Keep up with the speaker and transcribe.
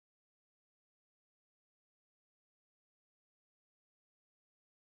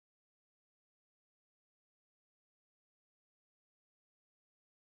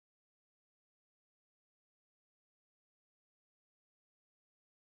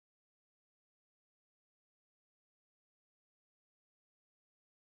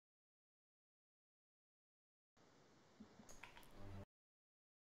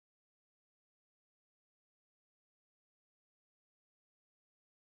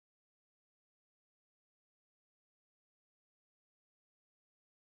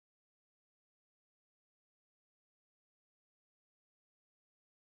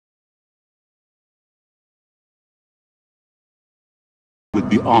Would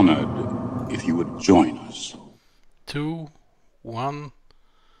be honored if you would join us. Two, one,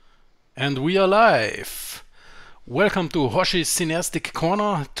 and we are live. Welcome to Hoshi's Cineastic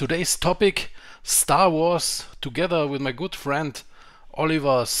Corner. Today's topic, Star Wars, together with my good friend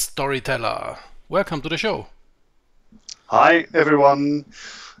Oliver Storyteller. Welcome to the show. Hi, everyone.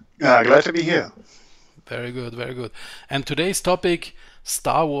 Glad to be here. Very good, very good. And today's topic,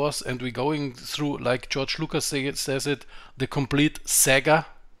 Star Wars, and we're going through, like George Lucas says it, the complete saga.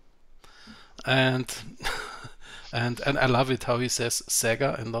 And and I love it how he says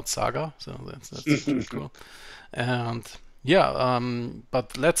Saga and not Saga, so that's pretty cool. And yeah,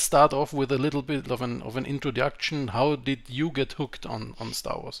 but let's start off with a little bit of an introduction. How did you get hooked on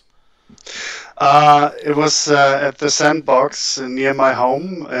Star Wars? It was at the Sandbox near my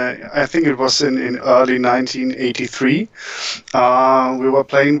home. I think it was in early 1983. We were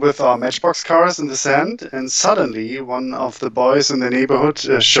playing with our Matchbox cars in the sand, and suddenly one of the boys in the neighborhood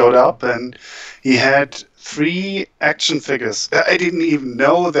showed up, and he had three action figures. I didn't even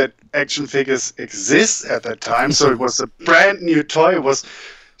know that action figures exist at that time, so it was a brand new toy. It was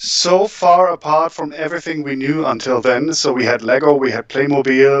so far apart from everything we knew until then. So we had Lego, we had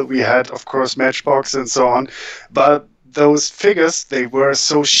Playmobil, we had, of course, Matchbox and so on. But those figures, they were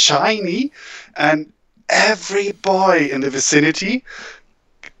so shiny, and every boy in the vicinity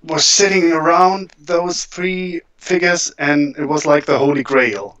was sitting around those three figures, and it was like the Holy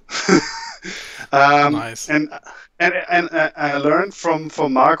Grail. Nice. And I learned from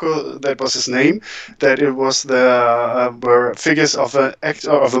Marco, that was his name, that it was the were figures of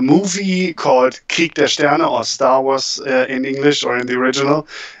a movie called Krieg der Sterne, or Star Wars in English, or in the original.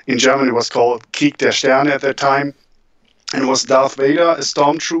 In German it was called Krieg der Sterne at that time, and it was Darth Vader, a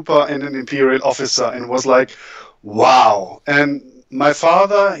stormtrooper, and an Imperial officer, and it was like, wow. And my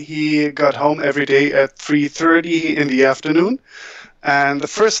father, he got home every day at 3:30 in the afternoon. And the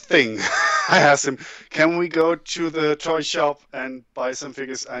first thing I asked him, can we go to the toy shop and buy some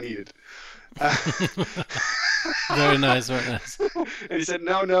figures? I need it. Very nice, very nice. And he said,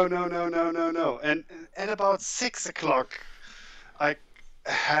 no, no, no, no, no, no, no. And at about 6 o'clock, I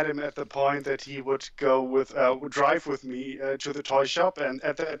had him at the point that he would would drive with me to the toy shop. And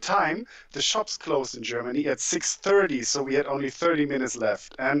at that time, the shops closed in Germany at 6:30, so we had only 30 minutes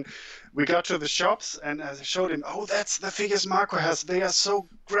left. And we got to the shops, and I showed him, oh, that's the figures Marco has. They are so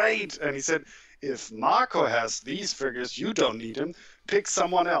great. And he said, if Marco has these figures, you don't need them. Pick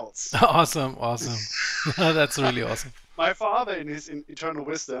someone else. Awesome, awesome. That's really awesome. My father, in his eternal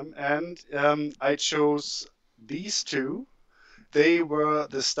wisdom, and I chose these two. They were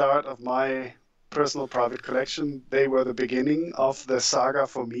the start of my personal private collection. They were the beginning of the saga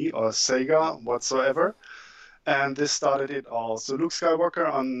for me, or Saga whatsoever. And this started it all. So Luke Skywalker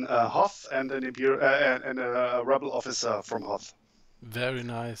on Hoth, and and a rebel officer from Hoth. Very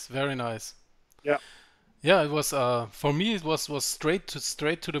nice, very nice. Yeah. Yeah, it was for me it was straight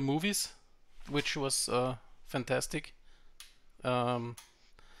to the movies, which was fantastic. Um,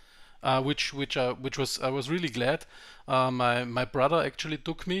 which was I was really glad. My brother actually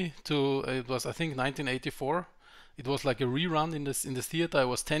took me to, it was I think 1984. It was like a rerun in the theater. I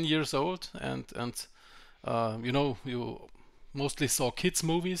was 10 years old, and you mostly saw kids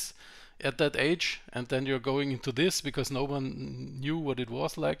movies at that age, and then you're going into this because no one knew what it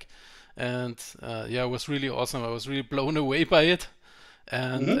was like. And yeah, it was really awesome. I was really blown away by it,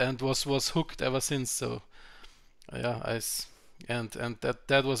 and Hmm. was hooked ever since. So yeah, and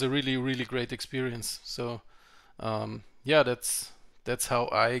that was a really great experience. So yeah, that's how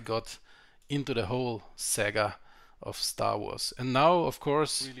I got into the whole saga of Star Wars. And now, of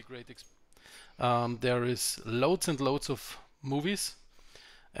course, really great. There is loads and loads of movies,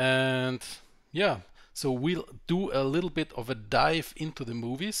 and yeah, so we'll do a little bit of a dive into the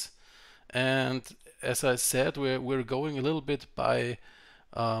movies. And as I said, we're going a little bit by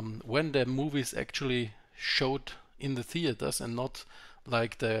when the movies actually showed in the theaters, and not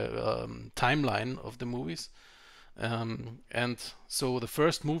like the timeline of the movies. And so the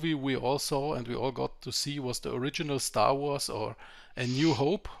first movie we all saw and we all got to see was the original Star Wars, or A New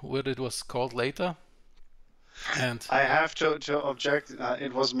Hope, what it was called later. And I have to object.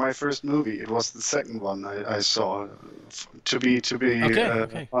 It was my first movie. It was the second one I saw. To be okay,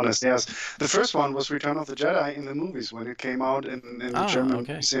 okay. honest, yes, the first one was Return of the Jedi in the movies when it came out in the Ah, German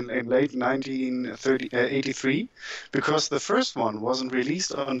okay. movies in late 1983, because the first one wasn't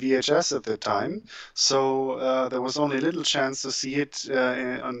released on VHS at the time, so there was only little chance to see it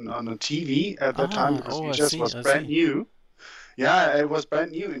on a TV at that time, Ah, because oh, I VHS see, was I brand see. new. Yeah, it was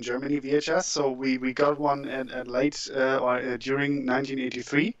brand new in Germany, VHS. So we got one at late or during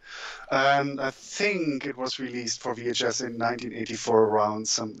 1983, and I think it was released for VHS in 1984 around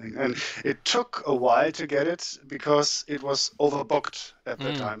something. And it took a while to get it because it was overbooked at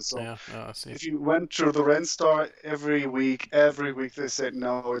that time. So Yeah, yeah, I see. if you went to the rent store every week they said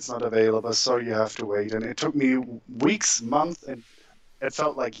no, it's not available, so you have to wait. And it took me weeks, months, and it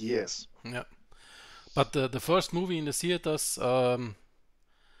felt like years. Yeah, but the first movie in the theaters,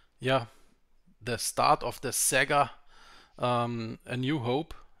 yeah, the start of the Saga, A New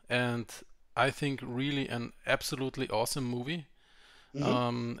Hope, and I think really an absolutely awesome movie.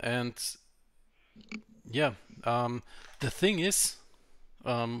 Hmm. And yeah, the thing is,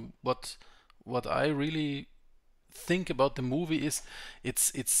 what I really think about the movie is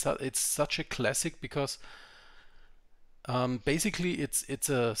it's such a classic because basically it's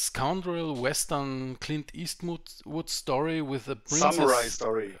a scoundrel western Clint Eastwood story with a Samurai princess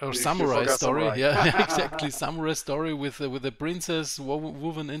story. or You samurai forgot story. samurai. Yeah, exactly, samurai story with a princess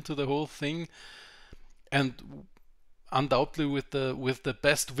woven into the whole thing, and undoubtedly with the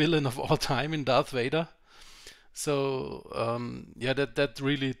best villain of all time in Darth Vader. So yeah, that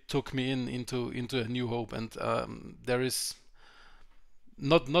really took me into A New Hope, and there is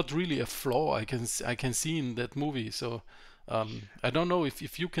not really a flaw I can see in that movie. So I don't know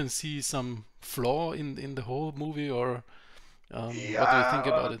if you can see some flaw in the whole movie, or what do you think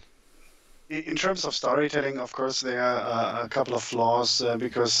about Yeah, it? in terms of storytelling, of course, there are a couple of flaws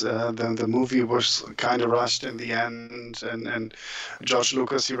because the movie was kind of rushed in the end, and George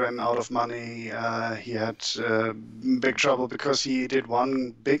Lucas, he ran out of money. He had big trouble because he did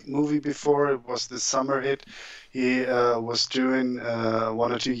one big movie before. It was the summer hit. He was doing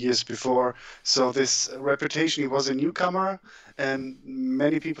 1 or 2 years before. So this reputation, he was a newcomer, and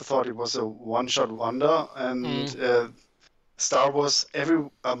many people thought it was a one-shot wonder. And Mm, Star Wars,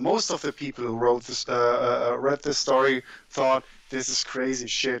 most of the people who wrote this, read this story thought this is crazy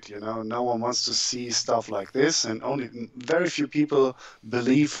shit. No one wants to see stuff like this, and only very few people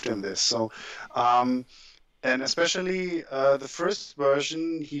believed in this. So, um, and especially the first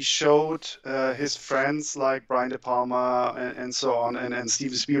version, he showed his friends like Brian De Palma and so on, and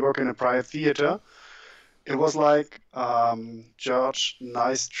Steven Spielberg in a private theater. It was like, George,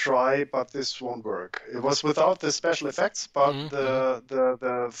 nice try, but this won't work. It was without the special effects, but mm.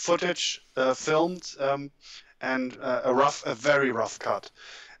 the footage filmed, and a very rough cut.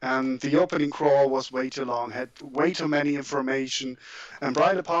 And the opening crawl was way too long, had way too many information. And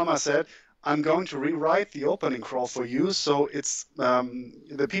Brian De Palma said, I'm going to rewrite the opening crawl for you, so it's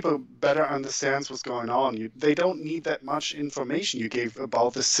the people better understands what's going on. They don't need that much information you gave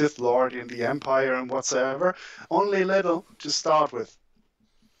about the Sith Lord in the Empire and whatsoever. Only little to start with,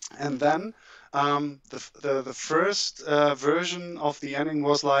 and then the first version of the ending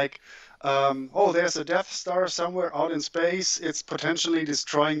was like, oh, there's a Death Star somewhere out in space. It's potentially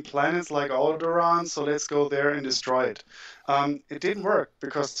destroying planets like Alderaan, so let's go there and destroy it. It didn't work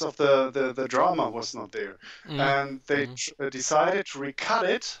because of the drama was not there. Mm, And they mm. decided to recut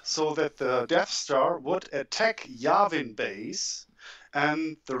it so that the Death Star would attack Yavin base,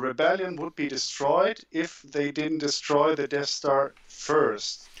 and the rebellion would be destroyed if they didn't destroy the Death Star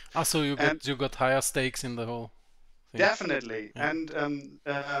first. Ah, so And you got higher stakes in the whole thing. definitely. Yeah. And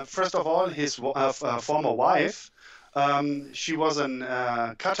first of all, his former wife, she was an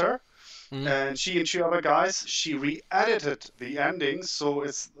cutter, Mm, and she and two other guys, she re-edited the ending, so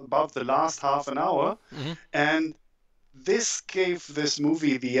it's about the last half an hour, mm. and this gave this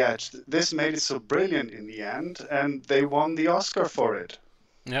movie the edge. This made it so brilliant in the end, and they won the Oscar for it,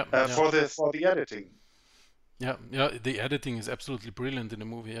 Yeah, yeah. for the editing. Yeah, yeah, the editing is absolutely brilliant in the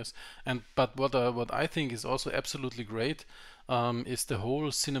movie, yes. And but what I think is also absolutely great is the whole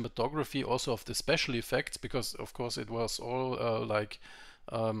cinematography, also of the special effects, because of course it was all like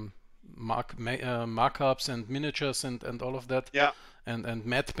um, markups and miniatures and all of that, Yeah. and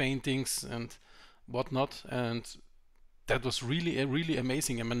matte paintings and whatnot, and that was really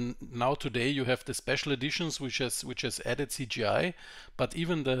amazing. I mean, now today you have the special editions which has added CGI, but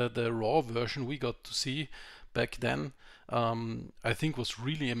even the raw version we got to see back then, I think was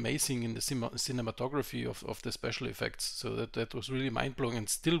really amazing in the cinematography of the special effects. So that was really mind blowing and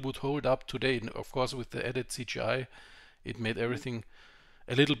still would hold up today. And of course, with the added CGI, it made everything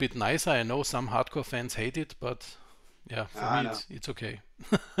a little bit nicer. I know some hardcore fans hate it, but Yeah, for I me know. it's okay.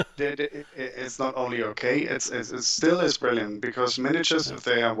 It's not only okay, it still is brilliant because miniatures, Yeah. if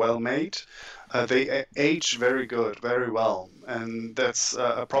they are well made, they age very good, very well. And that's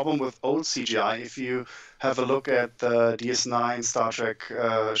a problem with old CGI. If you have a look at the DS9 Star Trek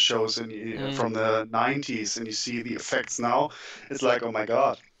shows Mm, from the 90s and you see the effects now, it's like, oh my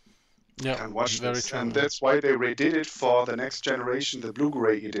God, yeah, can't watch very this. true. And Yeah. that's why they redid it for the next generation, the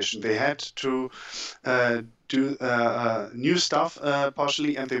Blu-ray edition. They had to uh, do new stuff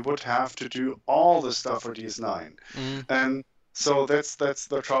partially, and they would have to do all the stuff for DS9. Mm, And so that's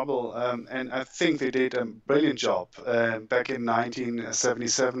the trouble. And I think they did a brilliant job back in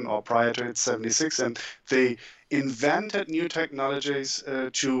 1977 or prior to it, 76, and they invented new technologies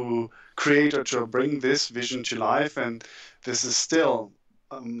to create or to bring this vision to life. And this is still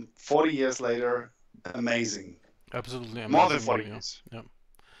 40 years later, amazing. absolutely More than amazing 40 movie. Yeah. years. Yeah.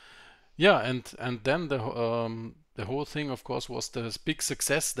 Yeah, and then the whole thing, of course, was the big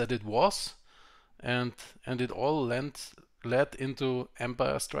success that it was, and it all led into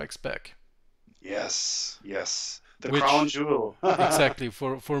Empire Strikes Back, Yes, yes. The crown which jewel. exactly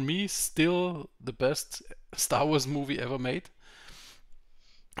for me still the best Star Wars movie ever made.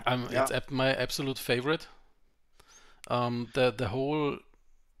 Yeah. It's my absolute favorite. The whole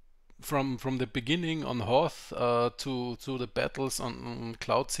from the beginning on Hoth to the battles on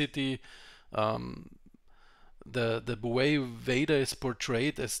Cloud City, um, the way Vader is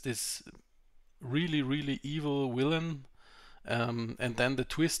portrayed as this really evil villain, and then the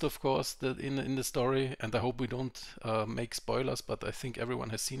twist, of course, that in the story. And I hope we don't make spoilers, but I think everyone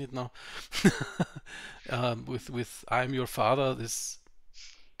has seen it now. With "I am your father," this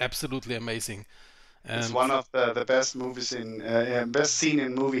absolutely amazing. It's And one of the best movies in best scene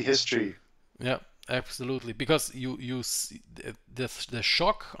in movie history. yeah, absolutely, because you see the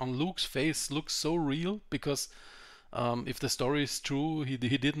shock on Luke's face looks so real, because if the story is true, he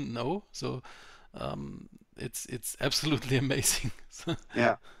didn't know. So it's absolutely amazing.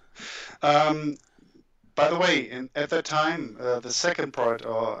 Yeah. Um, by the way, at that time, the second part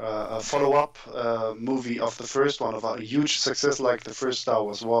or a follow-up movie of the first one, of a huge success like the first Star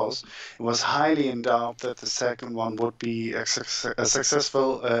Wars was, it was highly in doubt that the second one would be a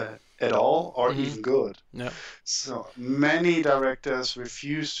successful at all or Hmm. even good. Yeah. So many directors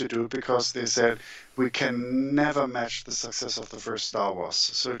refused to do it because they said we can never match the success of the first Star Wars.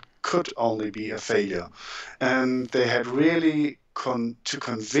 So it could only be a failure. And they had really to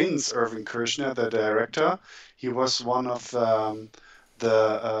convince Irving Kershner, the director. He was one of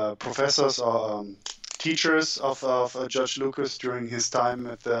the professors or teachers of George Lucas during his time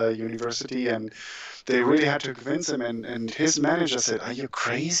at the university. And they really had to convince him. And his manager said, "Are you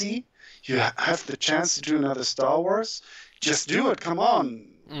crazy? You have the chance to do another Star Wars. Just do it. Come on,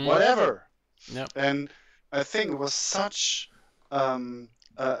 Mm. whatever." Yeah. And I think it was such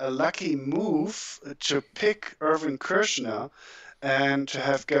a lucky move to pick Irving Kershner and to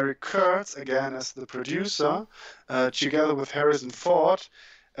have Gary Kurtz again as the producer, together with Harrison Ford,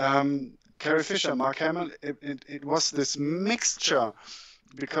 Carrie Fisher, Mark Hamill. It was this mixture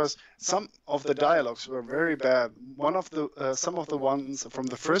because some of the dialogues were very bad. Some of the ones from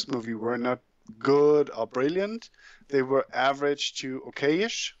the first movie were not good or brilliant. They were average to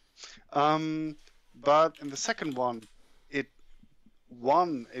okayish. But in the second one, it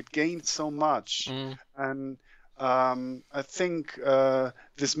it gained so much. Mm. And I think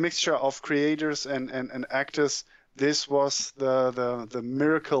this mixture of creators and actors, this was the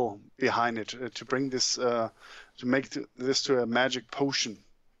miracle behind it, to bring this, to make this to a magic potion.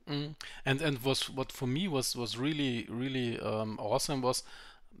 Mm. And was what for me was really awesome was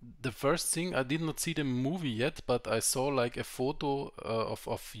the first thing. I did not see the movie yet, but I saw like a photo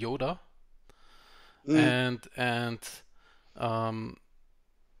of Yoda, Mm. and um,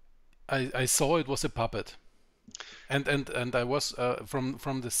 I saw it was a puppet, and I was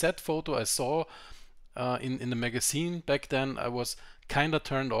from the set photo I saw in the magazine back then. I was kind of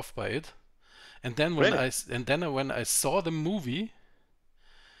turned off by it, and then Really? when I saw the movie,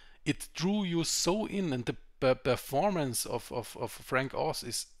 it drew you so in, and the performance of Frank Oz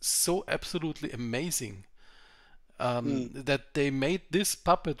is so absolutely amazing. Mm. That they made this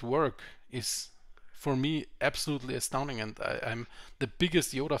puppet work is for me absolutely astounding, and I'm the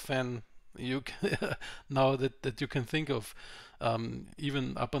biggest Yoda fan you now that you can think of,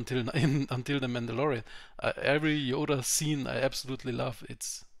 even up until until the Mandalorian. Every Yoda scene I absolutely love.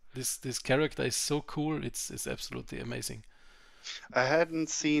 It's this character is so cool. It's absolutely amazing. I hadn't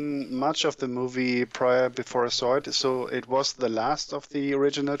seen much of the movie before I saw it, so it was the last of the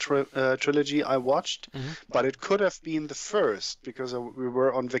original trilogy I watched, Hmm. but it could have been the first because we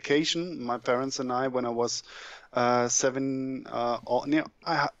were on vacation, my parents and I, when I was I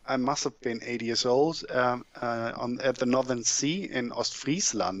must have been 8 years old at the Northern Sea in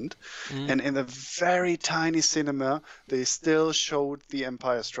Ostfriesland, Mm. and in a very tiny cinema, they still showed The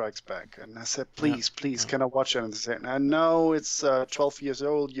Empire Strikes Back. And I said, Yeah. please, please, Yeah. can I watch it? And they said, no, it's 12 years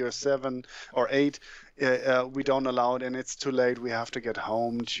old, you're 7 or 8. We don't allow it, and it's too late. We have to get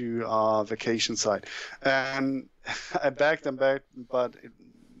home to our vacation site. And I begged and begged, but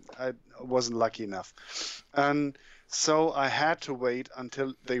I wasn't lucky enough. And so I had to wait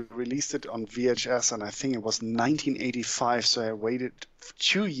until they released it on VHS, and I think it was 1985. So I waited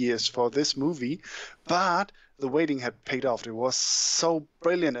 2 years for this movie, but the waiting had paid off. It was so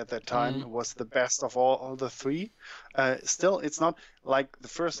brilliant at that time. It was the best of all the three. Still, it's not like the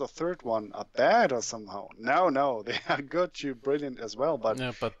first or third one are bad or somehow. No, they are good to brilliant as well. But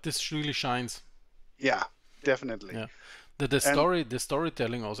Yeah, but this really shines. yeah, definitely. Yeah. The And the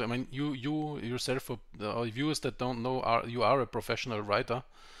storytelling also. I mean, you yourself, for the viewers that don't know, you are a professional writer,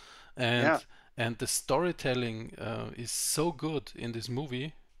 yeah, and the storytelling is so good in this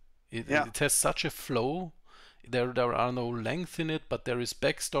movie. yeah. It has such a flow. There are no length in it, but there is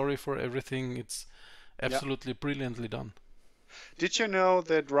backstory for everything. It's Yeah. absolutely brilliantly done. Did you know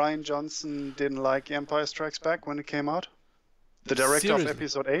that Ryan Johnson didn't like Empire Strikes Back when it came out? The director of Seriously?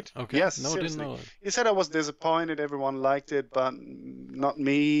 episode 8? Okay. Yes, No, didn't seriously. know it. He said I was disappointed, everyone liked it, but not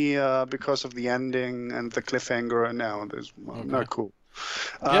me because of the ending and the cliffhanger, and now there's Okay. not cool.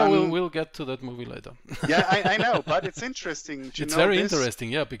 Yeah, we'll get to that movie later. Yeah, I know, but it's interesting to It's know very this.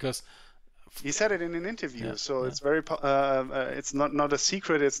 interesting, yeah, because He said it in an interview, Yeah, so yeah. it's very it's not a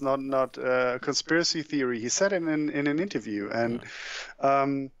secret, it's not a conspiracy theory. He said it in an interview, and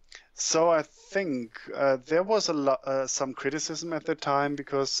so I think there was some criticism at the time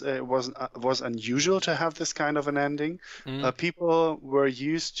because it was unusual to have this kind of an ending. People were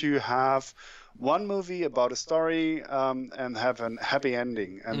used to have one movie about a story and have a happy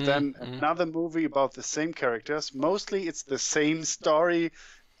ending, and then another movie about the same characters. Mostly, it's the same story,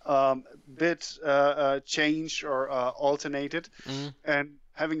 bit changed or alternated, and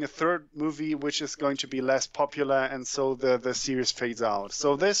having a third movie which is going to be less popular, and so the series fades out.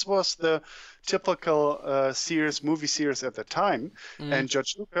 So this was the typical movie series at the time, and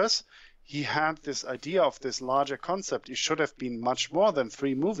George Lucas, he had this idea of this larger concept. It should have been much more than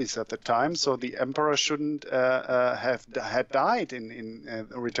 3 movies at the time, so the Emperor shouldn't have had died in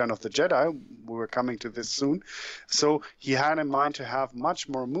Return of the Jedi. We were coming to this soon. So he had in mind to have much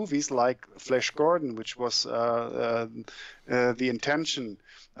more movies like Flash Gordon, which was the intention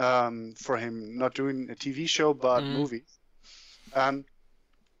for him, not doing a TV show, but movies. And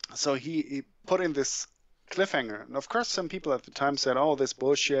so he put in this cliffhanger. And of course, some people at the time said, oh, this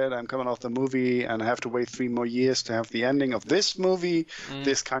bullshit, I'm coming off the movie and I have to wait 3 more years to have the ending of this movie.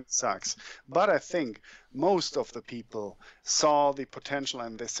 This kind of sucks. But I think most of the people saw the potential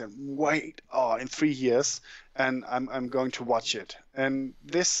and they said, wait, in 3 years, and I'm going to watch it. And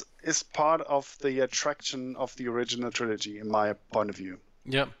this is part of the attraction of the original trilogy, in my point of view.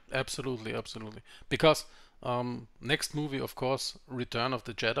 Yeah, absolutely. Because next movie, of course, Return of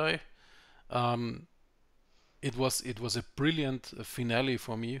the Jedi. It was a brilliant finale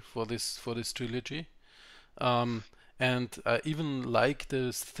for me for this trilogy, and I even like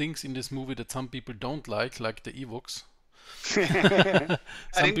the things in this movie that some people don't like the Ewoks. I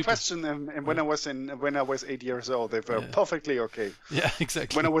didn't question them, and when I was 8 years old, they were perfectly okay. Yeah,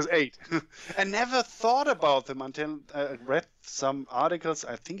 exactly. When I was 8, I never thought about them until I read some articles.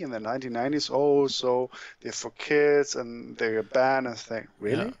 I think in the 1990s. Oh, so they're for kids and they're banned. I think,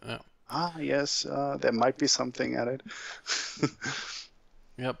 really? Yeah. Yes, there might be something at it.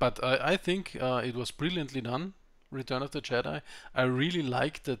 Yeah, but I think it was brilliantly done, Return of the Jedi. I really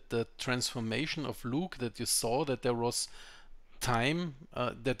liked the transformation of Luke, that you saw that there was time,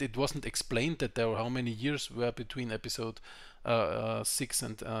 that it wasn't explained that there were how many years were between episode 6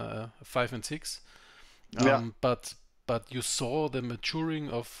 and 5 and 6. But you saw the maturing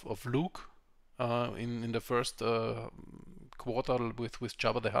of Luke in the first quarter with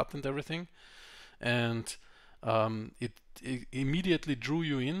Jabba the Hutt and everything, and it immediately drew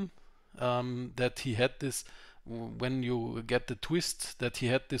you in, that he had this, when you get the twist that he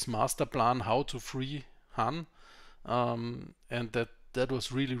had this master plan how to free Han, and that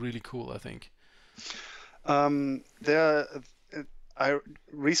was really cool, I think. I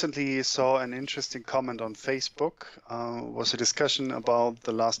recently saw an interesting comment on Facebook. Was a discussion about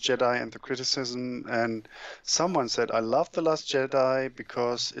The Last Jedi and the criticism, and someone said, I love The Last Jedi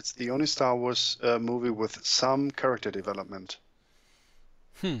because it's the only Star Wars movie with some character development.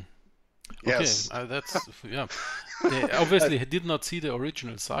 Okay, Yes. that's yeah. They obviously did not see the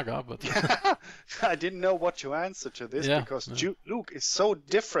original Saga, but I didn't know what to answer to this yeah, because yeah, Luke is so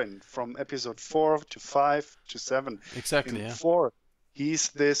different from episode 4 to 5 to 7. exactly, In yeah, 4, he's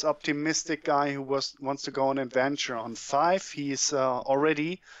this optimistic guy who wants to go on adventure. On 5, he's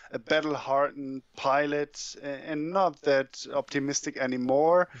already a battle-hardened pilot and not that optimistic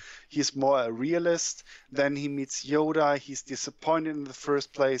anymore. He's more a realist. Then he meets Yoda. He's disappointed in the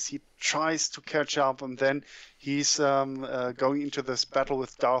first place. He tries to catch up, and then he's going into this battle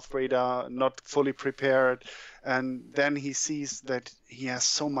with Darth Vader, not fully prepared. And then he sees that he has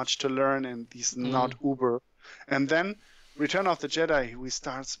so much to learn and he's not uber. And then Return of the Jedi, he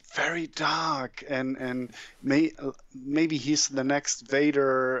starts very dark and maybe he's the next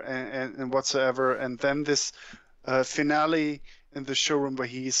Vader and whatsoever. And then this finale in the showroom where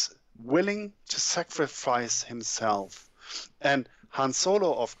he's willing to sacrifice himself. And Han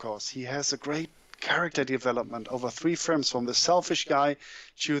Solo, of course, he has a great character development over 3 films, from the selfish guy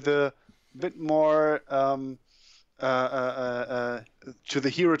to the bit more to the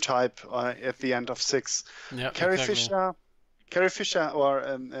hero type at the end of 6. yeah, Carrie exactly. Fisher or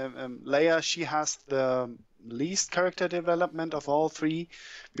Leia, she has the least character development of all 3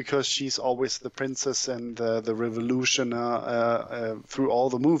 because she's always the princess and the revolution through all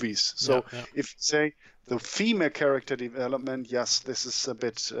the movies. So Yeah, if you say the female character development, yes, this is a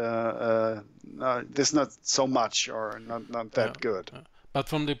bit this not so much or not that yeah, good. yeah. But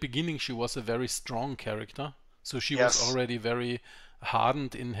from the beginning, she was a very strong character, so she was Yes. already very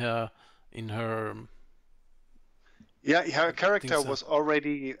hardened in her Yeah, her character things. was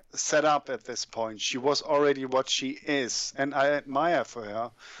already set up at this point. She was already what she is, and I admire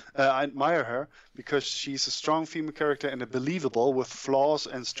her. I admire her because she's a strong female character and a believable with flaws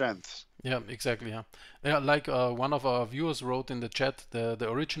and strengths. Yeah, exactly. Yeah, yeah. Like one of our viewers wrote in the chat, the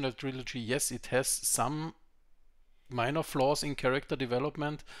original trilogy, yes, it has some minor flaws in character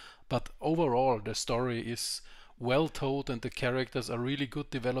development, but overall the story is well told and the characters are really good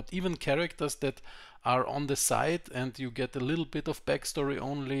developed. Even characters that are on the side and you get a little bit of backstory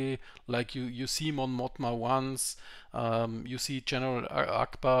only, like you see Mon Mothma once, you see General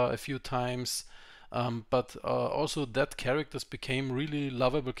Akbar a few times. But also that characters became really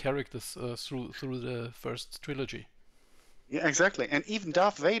lovable characters through the first trilogy. Yeah, exactly. And even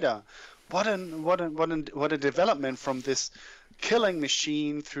Darth Vader, what a development from this killing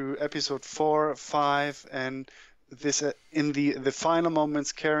machine through episode 4, 5, and this in the final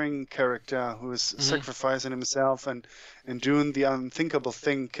moments caring character who is sacrificing himself and doing the unthinkable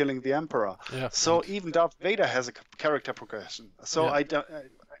thing, killing the Emperor. Yeah, So and even Darth Vader has a character progression. So yeah,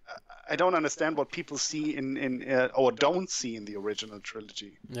 I don't understand what people see in or don't see in the original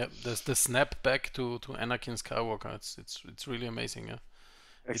trilogy. yeah. There's the snap back to Anakin Skywalker. It's really amazing. Yeah,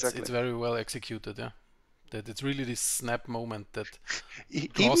 it's Exactly. very well executed. Yeah, that it's really this snap moment that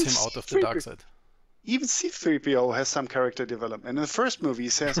Even draws him out of the dark side. Even C-3PO has some character development. In the first movie, he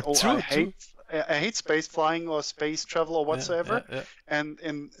says, "Oh, True, I hate space flying or space travel or Yeah, whatsoever." yeah, And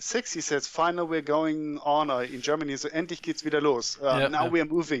in 6, he says, "Finally, we're going on." Or in Germany, so endlich geht's wieder los. Yeah, Now yeah. we're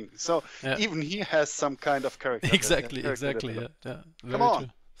moving. So Yeah. even he has some kind of character. Exactly, character exactly. Yeah, development. yeah. Come Very on.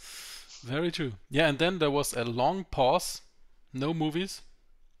 true. Very true. Yeah, and then there was a long pause, no movies.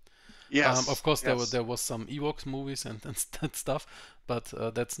 Yes. Of course, yes. there was some Ewoks movies and that stuff, but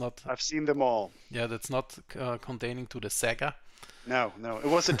that's not. I've seen them all. Yeah, that's not containing to the saga. No. It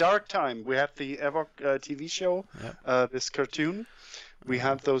was a dark time. We had the Ewok TV show, Yeah. this cartoon. We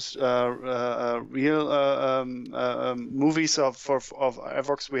had those real movies of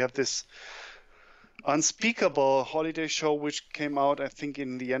Evox. We had this unspeakable holiday show which came out, I think,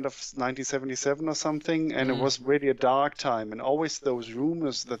 in the end of 1977 or something, and it was really a dark time. And always those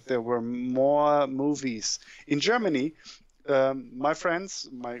rumors that there were more movies in Germany. My friends,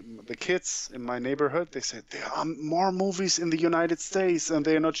 the kids in my neighborhood, they said there are more movies in the United States and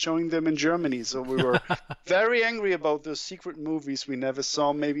they are not showing them in Germany. So we were very angry about those secret movies we never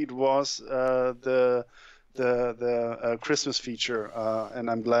saw. Maybe it was the Christmas feature, and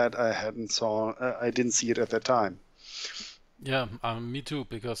I'm glad I didn't see it at that time. Yeah, me too,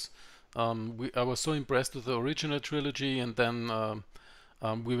 because I was so impressed with the original trilogy, and then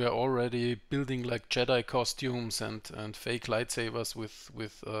we were already building like Jedi costumes and fake lightsabers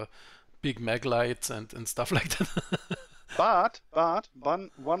with big mag lights and stuff like that. But one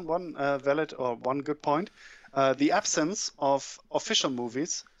valid or one good point, the absence of official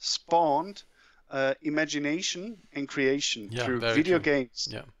movies spawned imagination and creation through video games,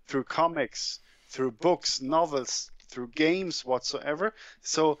 through comics, through books, novels, through games whatsoever.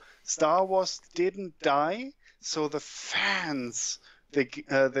 So Star Wars didn't die. So the fans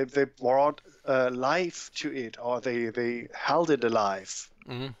they brought life to it, or they held it alive.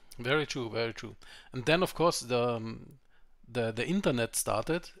 Very true, very true. And then, of course, the internet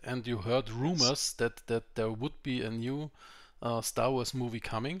started, and you heard rumors that there would be a new Star Wars movie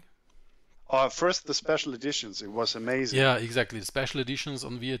coming. First, the special editions. It was amazing. Yeah, exactly. The special editions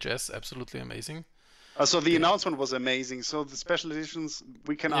on VHS, absolutely amazing. So the announcement was amazing. So the special editions,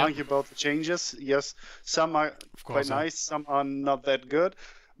 we can argue about the changes. Yes, some are quite nice, some are not that good.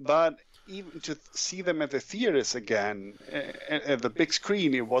 But even to see them at the theaters again, at the big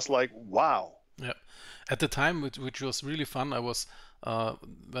screen, it was like, wow. Yeah. At the time, which was really fun, I was,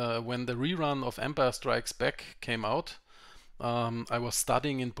 when the rerun of Empire Strikes Back came out, I was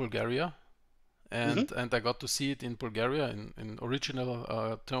studying in Bulgaria. And I got to see it in Bulgaria in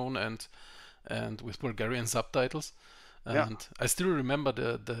original tone and with Bulgarian subtitles. And I still remember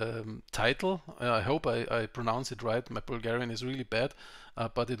the title. I hope I pronounce it right. My Bulgarian is really bad,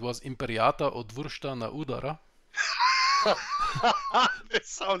 but it was Imperjata od Vršta na udara. This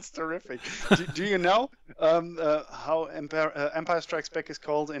sounds terrific. Do you know how Empire Strikes Back is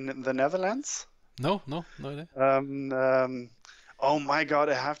called in the Netherlands? No idea. Oh my God,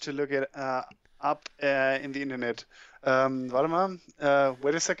 I have to look it up in the internet. Warte mal,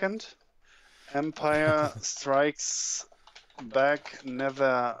 wait a second. Empire Strikes Back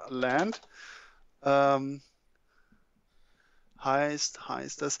Neverland. Heißt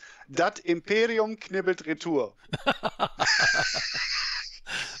das Dat Imperium knibbelt Retour.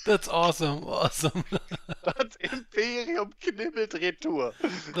 That's awesome. Dat Imperium knibbelt Retour.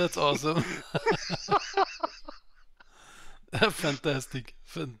 That's awesome. Fantastic.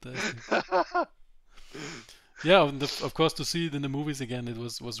 Yeah, and of course, to see it in the movies again, it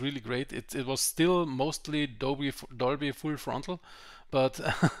was really great. It was still mostly Dolby full frontal, but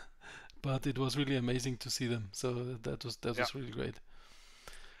but it was really amazing to see them. So that was really great.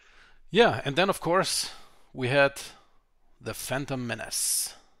 Yeah, and then of course we had the Phantom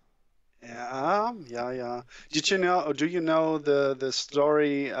Menace. Yeah. Do you know the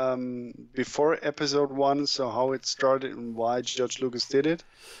story before Episode 1? So how it started and why George Lucas did it?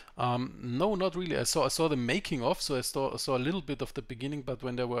 No, not really. I saw the making of, so I saw a little bit of the beginning, but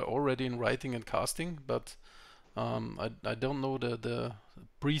when they were already in writing and casting. But I don't know the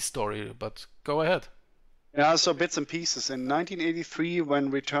pre-story. But go ahead. Yeah, so bits and pieces. In 1983, when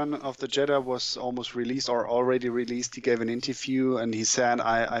Return of the Jedi was almost released or already released, he gave an interview and he said,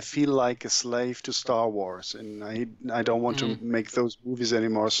 I feel like a slave to Star Wars and I don't want to make those movies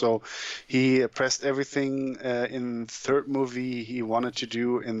anymore. So he pressed everything in third movie he wanted to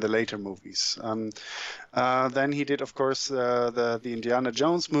do in the later movies. Then he did, of course, the Indiana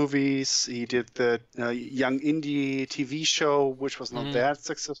Jones movies. He did the Young Indie TV show, which was not that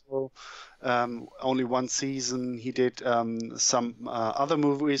successful. Only one season. He did some other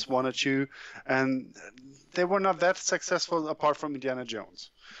movies, one or two, and they were not that successful apart from Indiana Jones.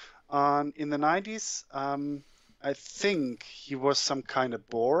 In the 90s, I think he was some kind of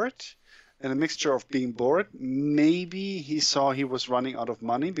bored, and a mixture of being bored. Maybe he saw he was running out of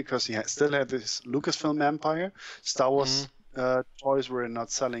money because he still had this Lucasfilm empire. Star Wars toys were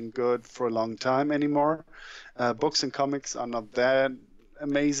not selling good for a long time anymore. Books and comics are not that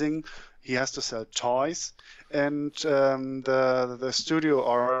amazing. He has to sell toys, and the studio,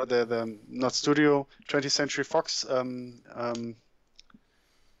 or the not studio, 20th Century Fox.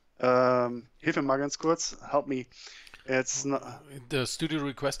 Hilfe mal ganz kurz, help me. It's not. The studio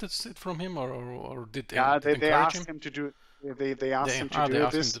requested it from him, or did they? They asked him to do. They asked him to do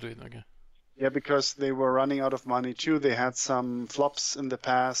this. Him to do it. Okay. Yeah, because they were running out of money too. They had some flops in the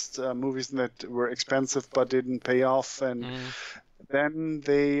past, movies that were expensive but didn't pay off, and then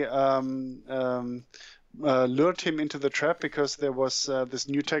they lured him into the trap because there was this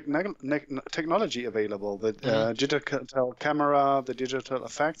new technology available, the digital camera, the digital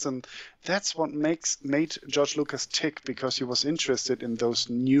effects, and that's what made George Lucas tick, because he was interested in those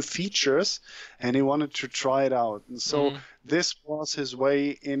new features and he wanted to try it out. And so this was his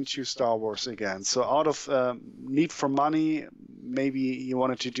way into Star Wars again. So out of need for money, maybe he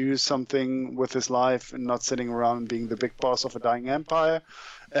wanted to do something with his life and not sitting around being the big boss of a dying empire.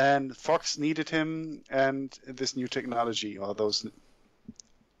 And Fox needed him and this new technology, or those.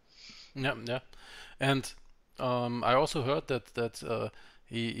 Yeah. And I also heard that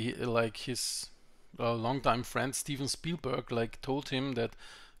he like his longtime friend Steven Spielberg told him that,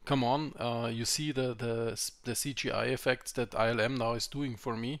 come on, you see the CGI effects that ILM now is doing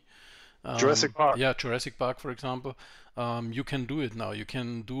for me. Jurassic Park. Yeah, Jurassic Park, for example. You can do it now. You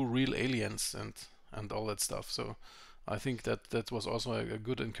can do real aliens and all that stuff. So I think that was also a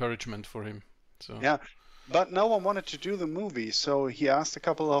good encouragement for him. So yeah, But no one wanted to do the movie, so he asked a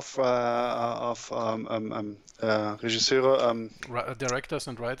couple of Regisseure, Directors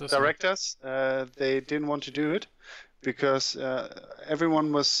and writers. directors. They didn't want to do it because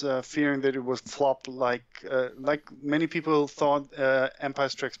everyone was fearing that it would flop, like many people thought Empire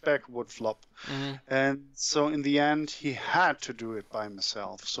Strikes Back would flop. And so in the end, he had to do it by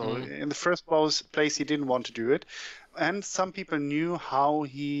himself. So in the first place, he didn't want to do it. And some people knew how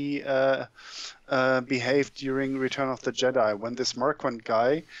he behaved during Return of the Jedi when this Marquand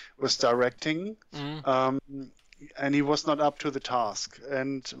guy was directing. And he was not up to the task.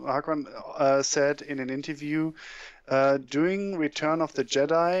 And Marquand said in an interview, doing Return of the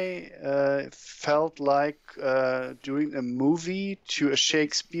Jedi felt like doing a movie to a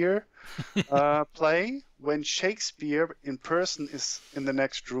Shakespeare play when Shakespeare in person is in the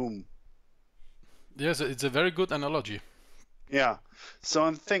next room. Yes, it's a very good analogy. Yeah. So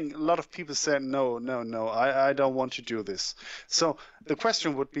I think a lot of people said, no, I don't want to do this. So the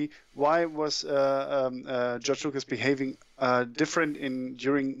question would be, why was George Lucas behaving different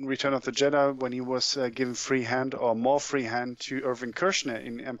during Return of the Jedi when he was given free hand or more free hand to Irving Kershner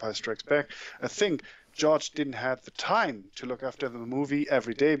in Empire Strikes Back? I think George didn't have the time to look after the movie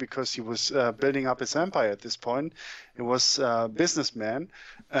every day because he was building up his empire at this point. He was a businessman.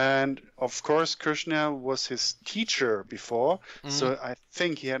 And of course, Kershner was his teacher before. So I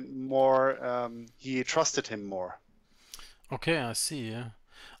think he had more, he trusted him more. Okay, I see, yeah.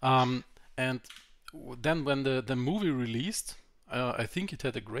 And then when the movie released, I think it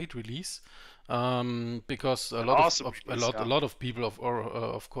had a great release because a lot of people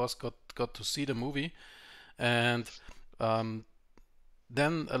of course got to see the movie, and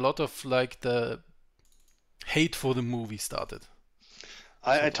then a lot of like the hate for the movie started.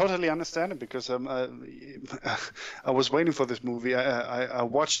 I totally understand it because I was waiting for this movie. I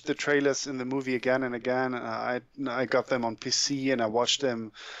watched the trailers in the movie again and again. I got them on PC and I watched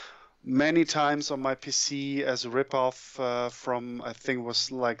them many times on my PC as a ripoff from, I think it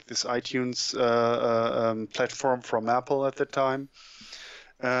was like this iTunes platform from Apple at the time.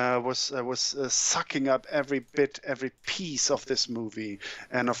 Was sucking up every bit, every piece of this movie,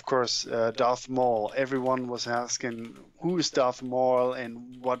 and of course Darth Maul. Everyone was asking who is Darth Maul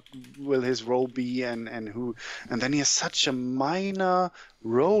and what will his role be, and who. And then he has such a minor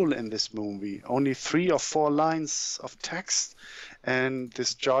role in this movie, only 3 or 4 lines of text, and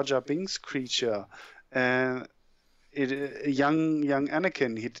this Jar Jar Binks creature, and. Young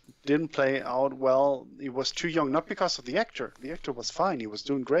Anakin, he didn't play out well. He was too young, not because of the actor. The actor was fine. He was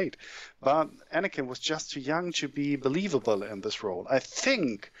doing great. But Anakin was just too young to be believable in this role. I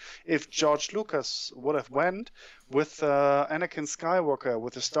think if George Lucas would have went with Anakin Skywalker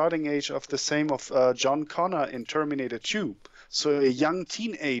with the starting age of the same of John Connor in Terminator 2, so a young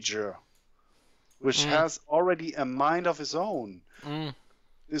teenager, which has already a mind of his own,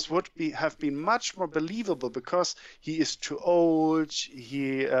 this would have been much more believable because he is too old.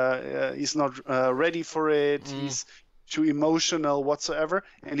 He's not ready for it. He's too emotional whatsoever,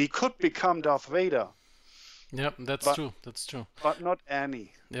 and he could become Darth Vader. Yeah, that's true. That's true. But not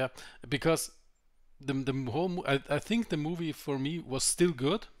Annie. Yeah, because the whole I think the movie for me was still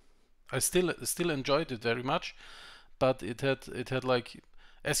good. I still enjoyed it very much, but it had like,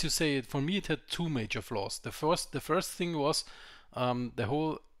 as you say, for me it had 2 major flaws. The first thing was the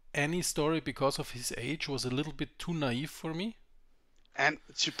whole Annie story, because of his age, was a little bit too naive for me. And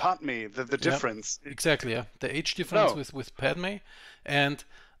to Padme, the difference. Yeah, exactly, yeah. The age difference with Padme. And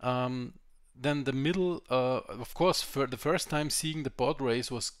then the middle, of course, for the first time seeing the pod race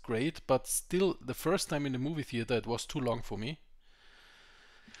was great, but still, the first time in the movie theater, it was too long for me.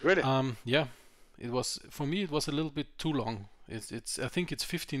 Really? Yeah. It was, for me, it was a little bit too long. It's I think it's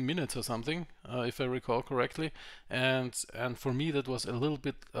 15 minutes or something, if I recall correctly, and for me that was a little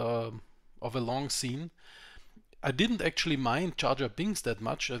bit of a long scene. I didn't actually mind Jar Jar Binks that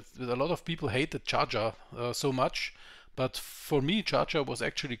much. A lot of people hated Jar Jar so much, but for me Jar Jar was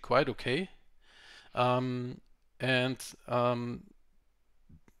actually quite okay. The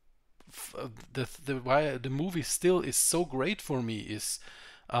why the movie still is so great for me is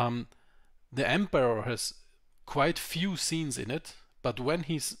the Emperor has quite few scenes in it, but when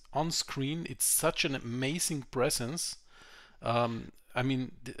he's on screen, it's such an amazing presence. I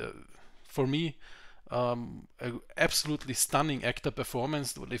mean, for me, absolutely stunning actor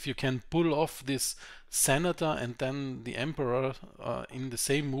performance. If you can pull off this senator and then the Emperor in the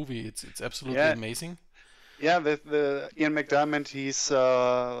same movie, it's absolutely amazing. Yeah, the Ian McDiarmid, he's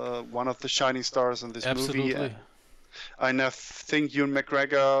one of the shining stars in this movie. I think Ewan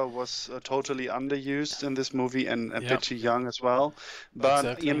McGregor was totally underused in this movie and a bit too young as well. But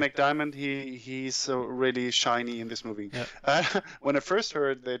Exactly. Ian McDiarmid, he's really shiny in this movie. When I first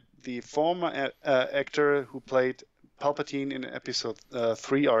heard that the former actor who played Palpatine in episode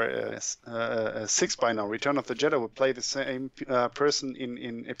 3 or 6 by now, Return of the Jedi, would play the same person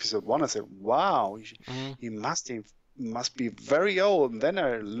in episode 1, I said, wow, he must be very old. And then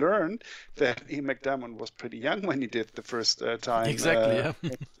I learned that Ian McDiarmid was pretty young when he did the first time Palpatine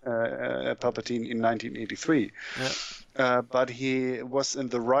in 1983. But he was in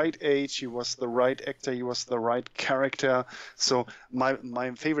the right age, he was the right actor, he was the right character. So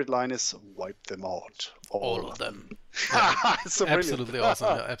my favorite line is, wipe them out. All of them. So absolutely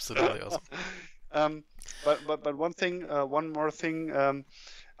awesome. Yeah, absolutely awesome. But one more thing.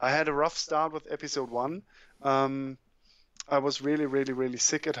 I had a rough start with episode 1. I was really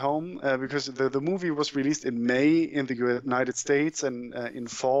sick at home because the movie was released in May in the United States and in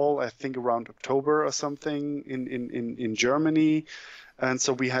fall, I think around October or something in Germany. And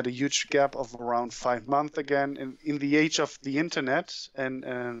so we had a huge gap of around 5 months again. In the age of the internet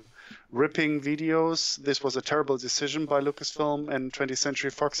and ripping videos, this was a terrible decision by Lucasfilm and 20th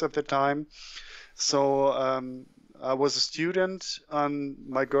Century Fox at the time. So I was a student, and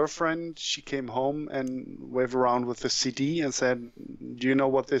my girlfriend, she came home and waved around with the CD and said, do you know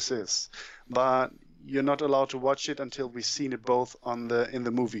what this is? But you're not allowed to watch it until we've seen it both in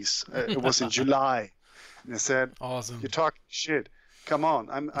the movies. It was in July. And I said, awesome. You're talking shit. Come on.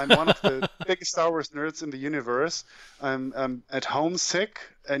 I'm one of the biggest Star Wars nerds in the universe. I'm at home sick,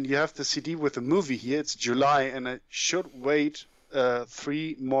 and you have the CD with the movie here. It's July, and I should wait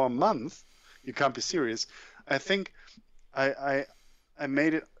 3 more months. You can't be serious. I think I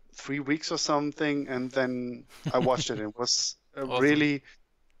made it 3 weeks or something, and then I watched it. It was awesome. Really,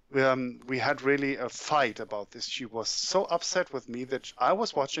 we had really a fight about this. She was so upset with me that I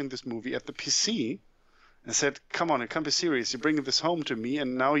was watching this movie at the PC and said, come on, it can't be serious. You're bringing this home to me,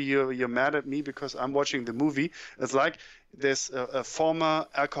 and now you're mad at me because I'm watching the movie. It's like there's a former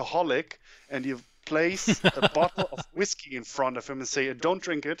alcoholic, and you place a bottle of whiskey in front of him and say, don't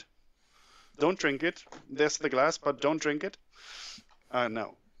drink it. Don't drink it. There's the glass, but don't drink it.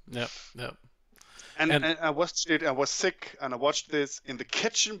 No. Yeah. And I watched it. I was sick, and I watched this in the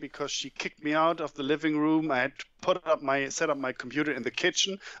kitchen because she kicked me out of the living room. I had to set up my computer in the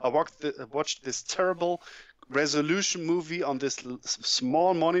kitchen. I watched this terrible resolution movie on this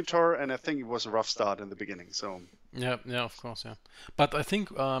small monitor, and I think it was a rough start in the beginning. So yeah, of course, yeah. But I think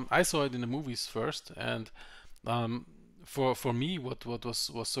I saw it in the movies first, and for me, what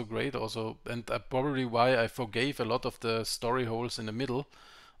was so great also, and probably why I forgave a lot of the story holes in the middle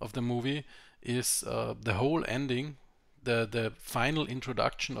of the movie, is the whole ending, the final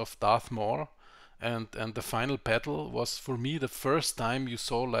introduction of Darth Maul, and the final battle was for me the first time you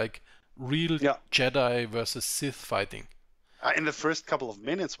saw like real Jedi versus Sith fighting. In the first couple of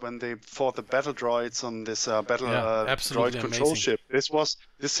minutes when they fought the battle droids on this droid control ship, this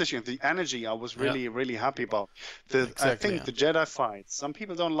situation, the energy I was really happy about. I think the Jedi fights, some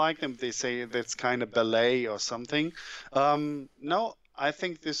people don't like them. They say that's kind of ballet or something. No, I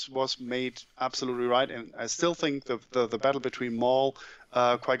think this was made absolutely right, and I still think the battle between Maul,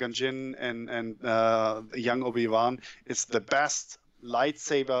 Qui-Gon Jinn, and young Obi-Wan is the best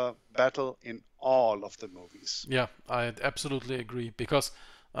lightsaber battle in all of the movies. Yeah, I absolutely agree, because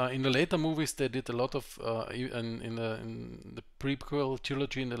in the later movies they did a lot of in the prequel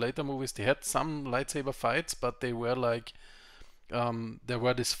trilogy. In the later movies they had some lightsaber fights, but they were like there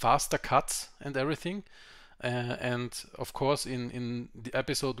were these faster cuts and everything. And of course, in the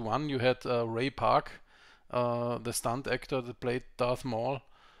episode 1, you had Ray Park, the stunt actor that played Darth Maul,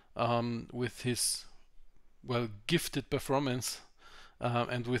 with his gifted performance,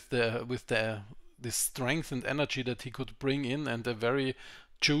 and with the strength and energy that he could bring in, and a very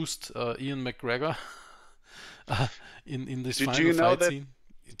juiced Ian McGregor in this final fight scene.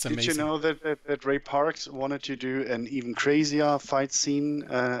 It's amazing. Did you know that Ray Parks wanted to do an even crazier fight scene,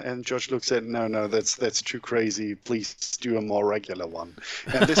 and George Lucas said, no, that's too crazy. Please do a more regular one.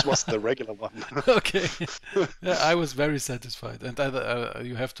 And this was the regular one. Okay. Yeah, I was very satisfied, and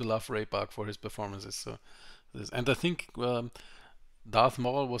you have to love Ray Park for his performances. And I think Darth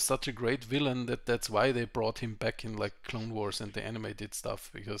Maul was such a great villain that's why they brought him back in like Clone Wars and the animated stuff,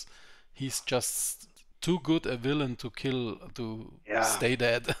 because he's just too good a villain to kill, to stay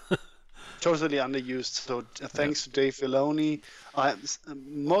dead. Totally underused. So thanks to Dave Filoni.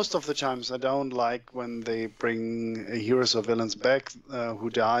 Most of the times I don't like when they bring heroes or villains back who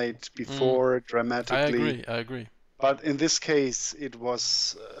died before dramatically. I agree. But in this case, it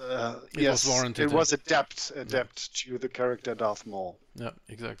was It was warranted. it was adapt to the character Darth Maul. Yeah,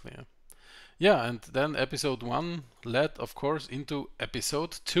 exactly. Yeah. Yeah, and then episode 1 led, of course, into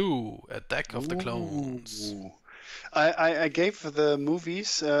episode 2, Attack of the Clones. Ooh. I gave the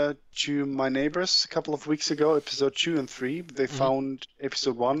movies to my neighbors a couple of weeks ago, episode 2 and 3. They found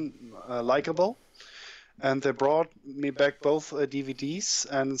episode 1 likable, and they brought me back both DVDs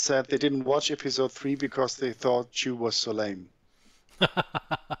and said they didn't watch episode 3 because they thought 2 was so lame.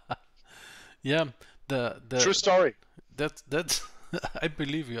 Yeah, the True story. That's I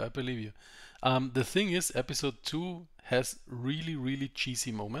believe you. I believe you. The thing is, episode 2 has really, really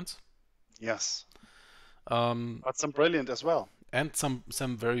cheesy moments. Yes. But some brilliant as well. And some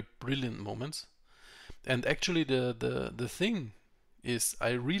very brilliant moments. And actually, the thing is,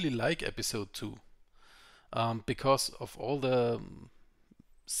 I really like episode 2 because of all the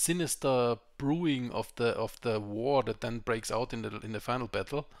sinister brewing of the war that then breaks out in the final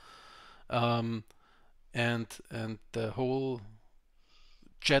battle, and the whole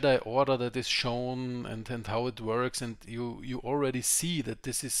Jedi Order that is shown and how it works, and you already see that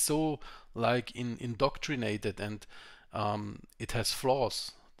this is so like indoctrinated, and it has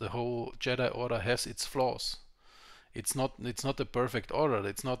flaws. The whole Jedi Order has its flaws. It's not a perfect order.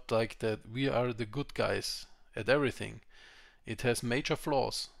 It's not like that we are the good guys at everything. It has major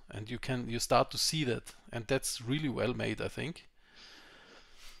flaws, and you start to see that, and that's really well made, I think.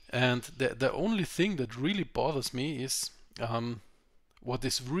 And the only thing that really bothers me is what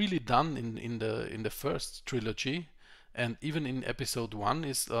is really done in the first trilogy, and even in episode 1,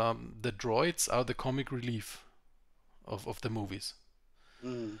 is the droids are the comic relief of the movies.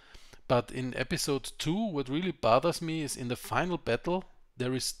 But in episode 2, what really bothers me is in the final battle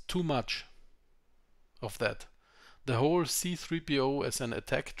there is too much of that. The whole C-3PO as an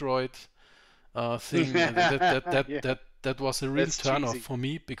attack droid thing, and that was a real turn-off for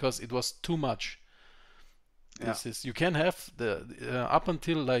me because it was too much. This is, you can have the up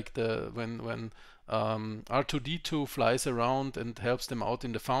until like when R2D2 flies around and helps them out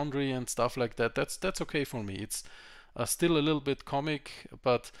in the foundry and stuff like that. That's okay for me. It's still a little bit comic,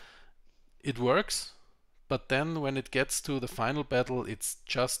 but it works. But then when it gets to the final battle, it's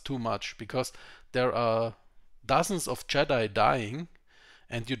just too much because there are dozens of Jedi dying,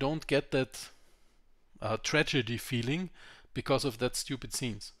 and you don't get that tragedy feeling because of that stupid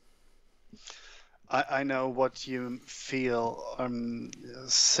scenes. I know what you feel.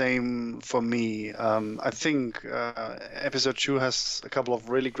 Same for me. I think episode 2 has a couple of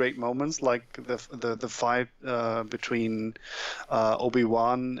really great moments, like the fight between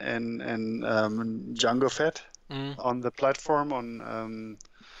Obi-Wan and Jango Fett on the platform on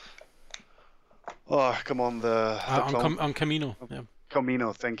on Camino. Yeah.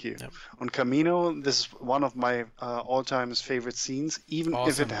 Camino, thank you. Yep. On Camino, this is one of my all-time favorite scenes, even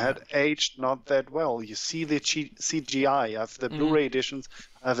if it had aged not that well. You see the CGI. I have the Blu-ray editions.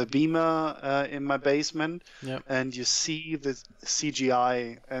 I have a Beamer in my basement, and you see the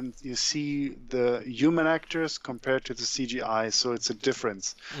CGI, and you see the human actors compared to the CGI, so it's a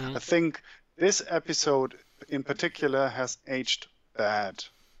difference. I think this episode in particular has aged bad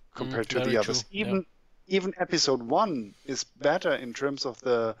compared to the others. Even episode 1 is better in terms of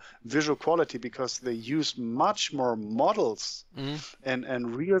the visual quality because they use much more models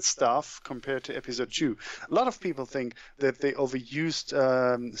and real stuff compared to episode 2. A lot of people think that they overused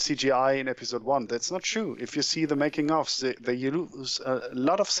CGI in episode 1. That's not true. If you see the making ofs, they use a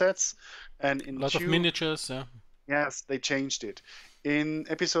lot of sets, and in a lot of miniatures. Yes, they changed it. In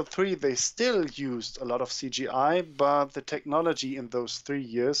episode 3, they still used a lot of CGI, but the technology in those 3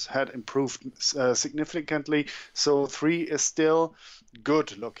 years had improved significantly. So 3 is still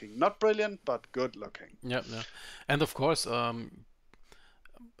good looking. Not brilliant, but good looking. Yeah. And of course,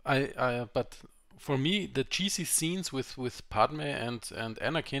 but for me, the cheesy scenes with Padme and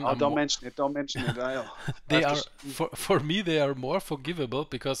Anakin. Oh, don't mention it. Don't mention it. They are for me. They are more forgivable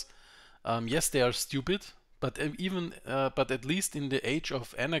because, yes, they are stupid. But but at least in the age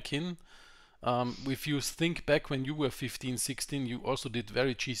of Anakin, if you think back when you were 15, 16, you also did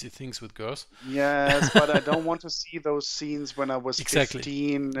very cheesy things with girls. Yes, but I don't want to see those scenes when I was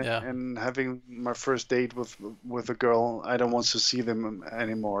 15 and having my first date with a girl. I don't want to see them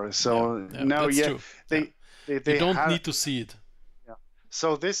anymore. So true. They you don't need to see it. Yeah.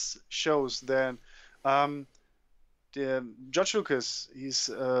 So this shows that George Lucas, he's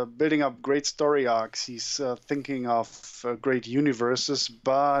building up great story arcs. He's thinking of great universes,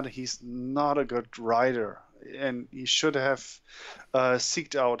 but he's not a good writer, and he should have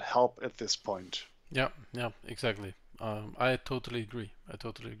seeked out help at this point. Yeah, exactly. I totally agree.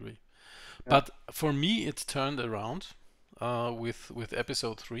 But for me, it turned around with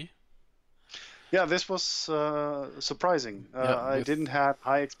episode 3. Yeah, this was surprising. Yeah, I didn't have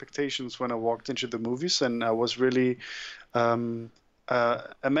high expectations when I walked into the movies, and I was really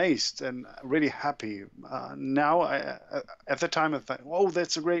amazed and really happy. Now, at the time, I thought, "Oh,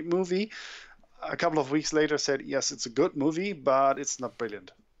 that's a great movie." A couple of weeks later, said, "Yes, it's a good movie, but it's not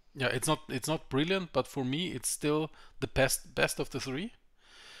brilliant." Yeah, it's not brilliant, but for me, it's still the best of the 3.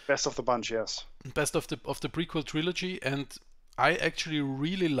 Best of the bunch, yes. Best of the prequel trilogy, and I actually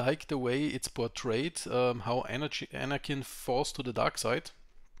really like the way it's portrayed, how Anakin falls to the dark side,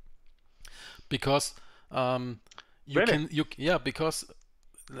 because you Really? because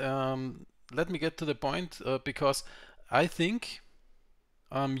let me get to the point, because I think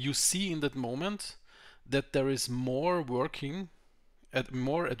you see in that moment that there is more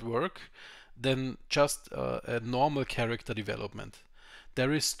at work than just a normal character development.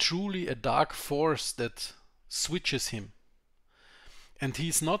 There is truly a dark force that switches him, and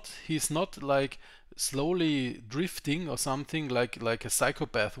he's not like slowly drifting or something like a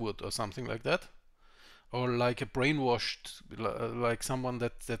psychopath would or something like that, or like a brainwashed, like someone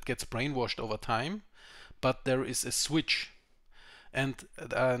that gets brainwashed over time, but there is a switch. And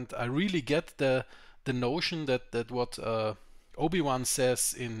I really get the notion that what Obi-Wan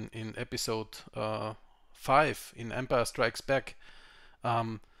says in episode 5 in Empire Strikes Back,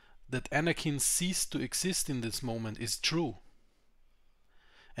 that Anakin ceased to exist in this moment, is true.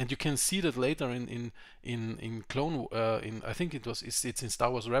 And you can see that later in Clone in I think it's in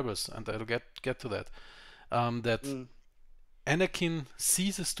Star Wars Rebels, and I'll get to that. That Anakin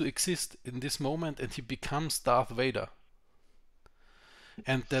ceases to exist in this moment, and he becomes Darth Vader.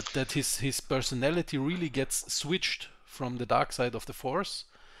 And that his personality really gets switched from the dark side of the Force.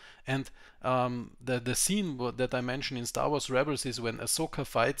 And the scene that I mentioned in Star Wars Rebels is when Ahsoka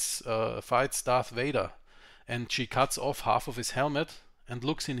fights Darth Vader, and she cuts off half of his helmet and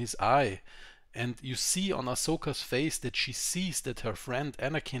looks in his eye, and you see on Ahsoka's face that she sees that her friend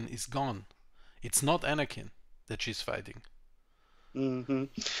Anakin is gone. It's not Anakin that she's fighting. Mm-hmm.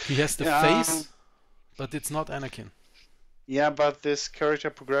 He has the face, but it's not Anakin. Yeah, but this character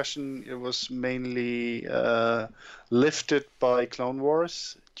progression, it was mainly lifted by Clone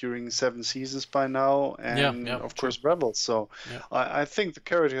Wars during 7 seasons by now, and of course Rebels. So I think the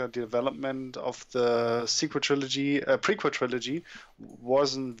character development of the prequel trilogy,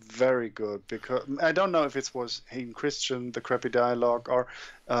 wasn't very good, because I don't know if it was Hayden Christian, the crappy dialogue, or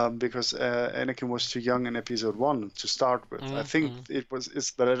because Anakin was too young in episode 1 to start with. I think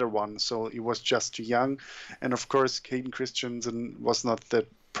it's the latter one, so he was just too young, and of course Hayden Christensen was not the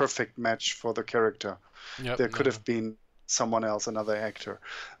perfect match for the character. There could have been someone else, another actor,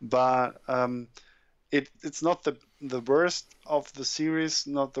 but it's not the worst of the series,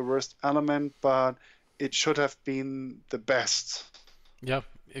 not the worst element, but it should have been the best. Yeah,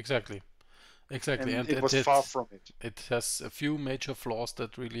 exactly. And it was far from it. It has a few major flaws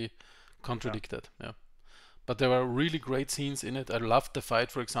that really contradict that. Yeah, but there are really great scenes in it. I loved the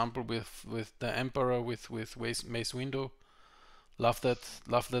fight, for example, with the Emperor with Mace Windu. Love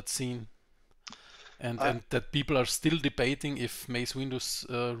that scene. And that people are still debating if Mace Windu's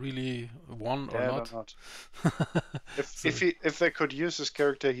really won or not. If they could use his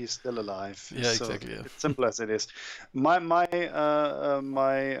character, he's still alive. Yeah, so exactly. It's simple as it is. My moment,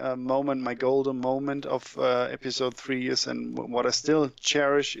 my golden moment of episode 3 is, and what I still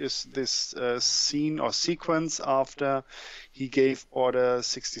cherish, is this scene or sequence after he gave Order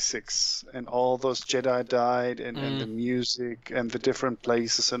 66, and all those Jedi died, and the music and the different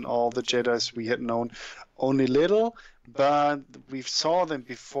places and all the Jedis we had known only little, but we saw them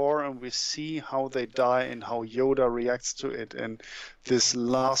before, and we see how they die and how Yoda reacts to it, and this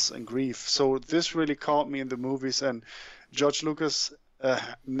loss and grief. So this really caught me in the movies, and George Lucas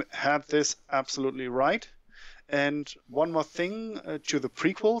had this absolutely right. And one more thing to the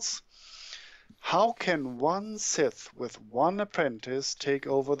prequels. How can one Sith with one apprentice take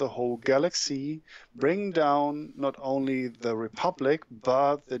over the whole galaxy, bring down not only the Republic,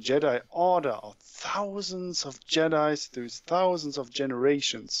 but the Jedi Order of thousands of Jedis through thousands of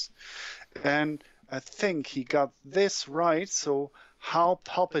generations? And I think he got this right. So how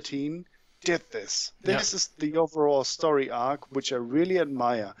Palpatine did this. This is the overall story arc, which I really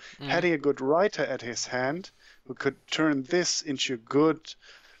admire. Had he a good writer at his hand who could turn this into a good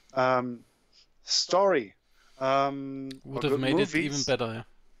story, would have made it even better.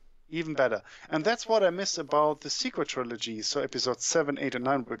 Even better. And that's what I miss about the sequel trilogy. So episodes 7, 8, and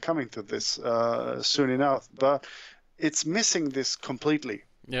 9, we're coming to this soon enough, but it's missing this completely.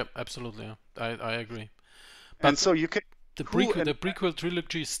 Yep, absolutely. I agree. But, and so you the Who prequel and the prequel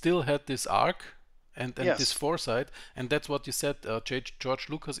trilogy still had this arc and this yes, foresight, and that's what you said. George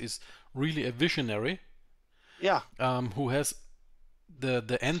Lucas is really a visionary, yeah, who has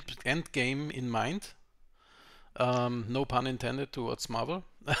the end game in mind. No pun intended towards Marvel.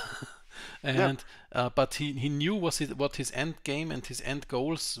 yeah, And but he knew what his end game and his end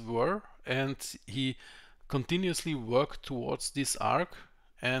goals were, and he continuously worked towards this arc.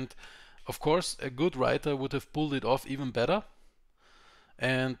 And of course, a good writer would have pulled it off even better.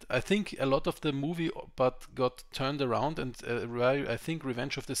 And I think a lot of the movie but got turned around, and I think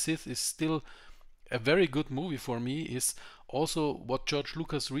Revenge of the Sith is still a very good movie for me. Is also what George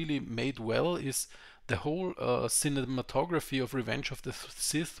Lucas really made well is the whole cinematography of Revenge of the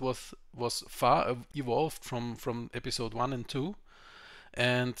Sith was far evolved from episode 1 and 2,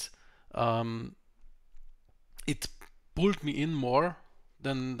 and it pulled me in more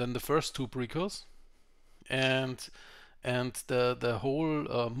than the first two prequels, and the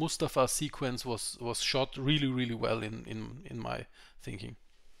whole Mustafa sequence was shot really well in my thinking.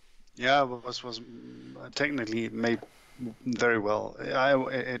 yeah. Was technically made very well.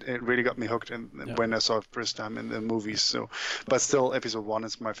 It really got me hooked when I saw it first time in the movies. So, but still, episode 1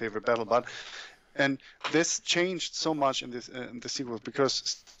 is my favorite battle. But and this changed so much in the sequels,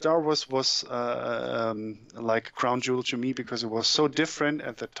 because Star Wars was like a crown jewel to me, because it was so different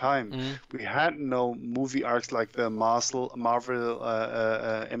at the time. We had no movie arcs like the Marvel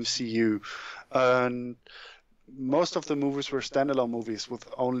MCU, and most of the movies were standalone movies with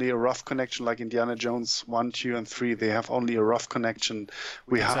only a rough connection, like Indiana Jones 1, 2, and 3. They have only a rough connection.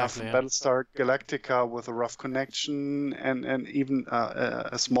 We have Battlestar Galactica with a rough connection, and even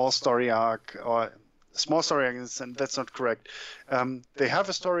a small story arc, or small story arc, and that's not correct. They have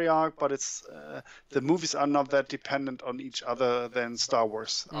a story arc, but it's the movies are not that dependent on each other than Star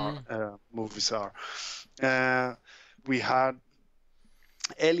Wars movies are. We had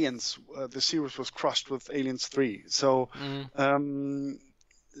Aliens, the series was crushed with Aliens 3. So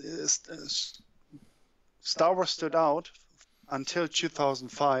Star Wars stood out until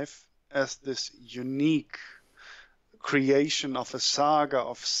 2005 as this unique creation of a saga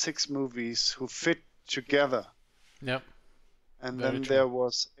of 6 movies who fit together. Yep. And then there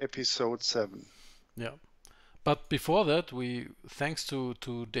was episode 7. Yeah. But before that, thanks to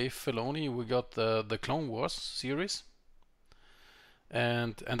Dave Filoni, we got the Clone Wars series.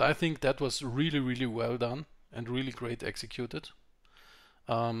 And I think that was really well done and really great executed.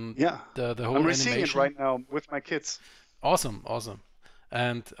 The whole I'm animation. seeing it right now with my kids. Awesome.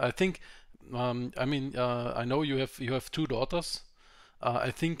 And I think, I know you have 2 daughters. I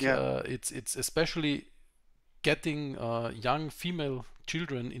think it's especially getting young female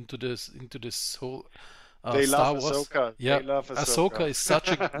children into this whole they Star love Wars. Ahsoka. Yeah, they love Ahsoka is such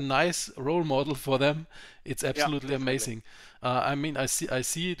a nice role model for them. It's absolutely amazing. I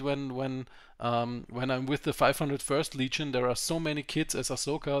see it when I'm with the 501st Legion. There are so many kids as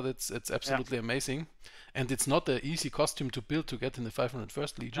Ahsoka. It's absolutely amazing, and it's not an easy costume to build to get in the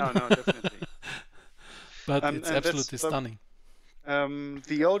 501st Legion. No, definitely. But it's absolutely stunning.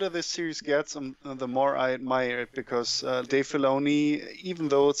 The older this series gets, the more I admire it, because Dave Filoni, even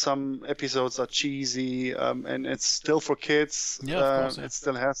though some episodes are cheesy and it's still for kids, of course, it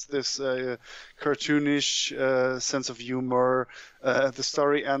still has this cartoonish sense of humor. The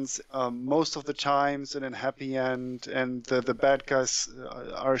story ends most of the times in a happy end, and the bad guys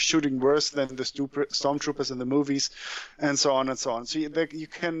are shooting worse than the stormtroopers in the movies, and so on and so on. So you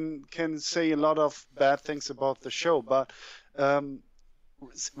can say a lot of bad things about the show, but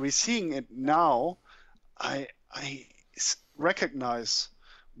we're seeing it now. I recognize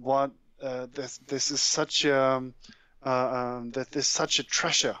what this is such that there's such a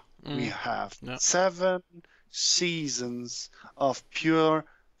treasure we have. 7 seasons of pure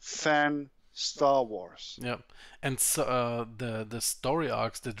fan Star Wars. Yeah, and so, the story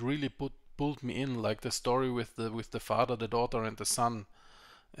arcs that really pulled me in, like the story with the father, the daughter, and the son,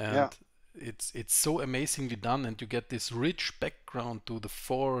 and it's so amazingly done, and you get this rich background to the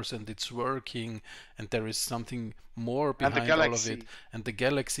Force, and it's working, and there is something more behind all of it, and the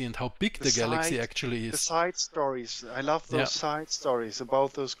galaxy, and how big the galaxy actually is. The side stories, I love those side stories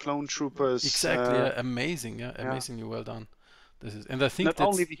about those clone troopers. Exactly, amazingly well done. And I think not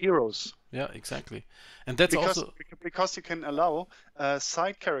only the heroes. Yeah, exactly, and that's because you can allow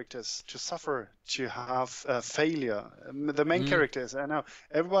side characters to suffer, to have failure. The main characters, I know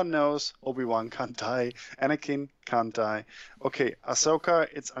everyone knows Obi-Wan can't die, Anakin can't die. Okay, Ahsoka,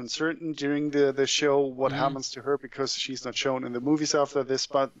 it's uncertain during the show what happens to her, because she's not shown in the movies after this,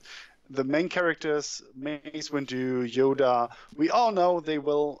 but the main characters, Mace Windu, Yoda, we all know they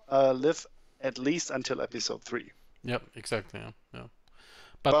will live at least until episode 3. Yeah, exactly. Yeah, yeah.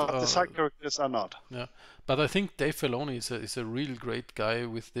 But the side characters are not. Yeah, but I think Dave Filoni is a real great guy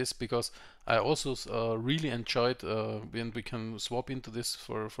with this, because I also really enjoyed when we can swap into this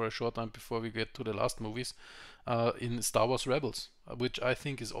for a short time before we get to the last movies, in Star Wars Rebels, which I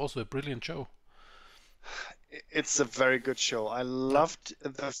think is also a brilliant show. It's a very good show. I loved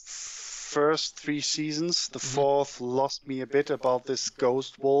the first 3 seasons. The fourth lost me a bit about this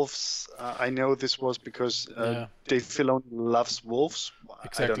ghost wolves. I know this was because Dave Filoni loves wolves.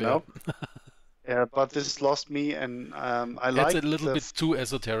 Exactly. I don't know. Yeah, but this lost me, and I like it's a little bit too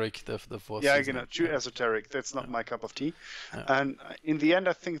esoteric. The fourth yeah, season. too esoteric. That's not my cup of tea. And in the end,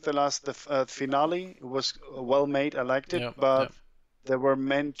 I think the finale was well made. I liked it, but there were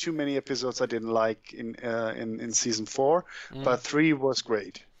too many episodes I didn't like in season 4. But 3 was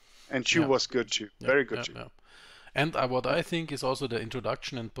great, and 2 was good too. Very good too. And what I think is also the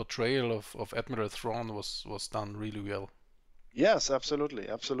introduction and portrayal of Admiral Thrawn was done really well. Yes, absolutely,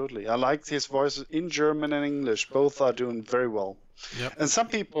 absolutely. I liked his voice in German and English. Both are doing very well. Yep. And some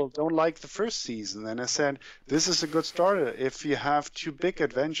people don't like the first season, and I said, this is a good starter. If you have 2 big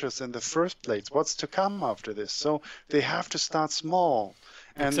adventures in the first place, what's to come after this? So they have to start small.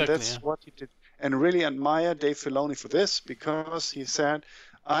 And that's what he did. And really admire Dave Filoni for this, because he said,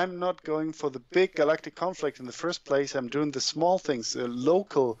 I'm not going for the big galactic conflict in the first place. I'm doing the small things, the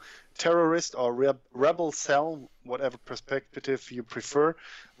local terrorist or rebel cell, whatever perspective you prefer,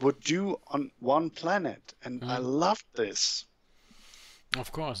 would do on one planet. And I loved this.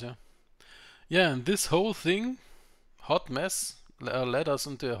 Of course, yeah. Yeah, and this whole thing, hot mess, led us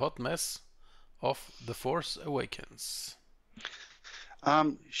into a hot mess of The Force Awakens.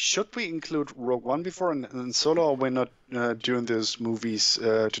 Should we include Rogue One before and Solo, or we're not doing those movies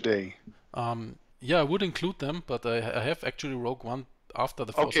today? Yeah, I would include them, but I have actually Rogue One after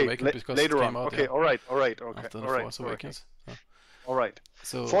The Force Awakens, because later it came on. out. Okay, all right. After The Force Awakens. Okay. All right.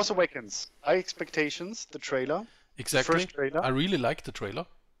 So Force Awakens. High expectations. The trailer. Exactly. The first trailer. I really liked the trailer.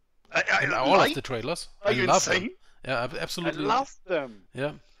 I all of the trailers. Are you love insane? them. Yeah, absolutely. I love them.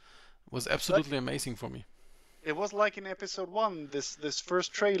 Yeah, it was absolutely amazing for me. It was like in episode 1, this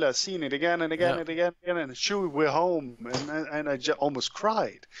first trailer, seeing it again and again and again, and Chewie, we're home, and I almost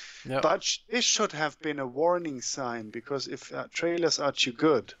cried. Yeah. But this should have been a warning sign, because if trailers are too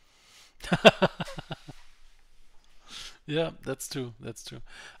good. Yeah, that's true. That's true.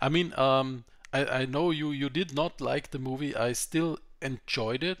 I mean, I know you did not like the movie. I still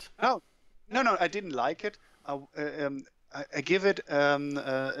enjoyed it. No, I didn't like it. I give it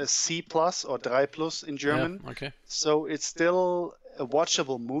a C plus or 3+ in German. Yeah, okay. So it's still a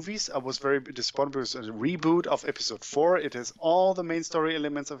watchable movies. I was very disappointed because it's a reboot of episode 4. It has all the main story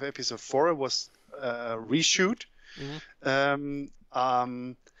elements of episode 4. It was a reshoot.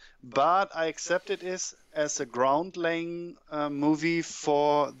 But I accepted it as a ground laying movie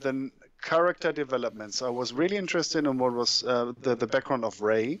for the character development. So I was really interested in what was the background of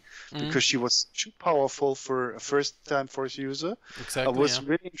Rey, because she was too powerful for a first-time Force user. Exactly. I was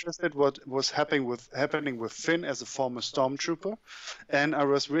really interested what was happening with Finn as a former stormtrooper, and I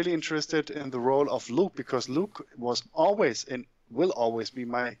was really interested in the role of Luke, because Luke was always and will always be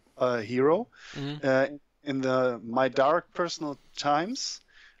my hero. In my dark personal times,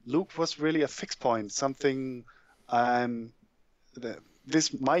 Luke was really a fixed point, something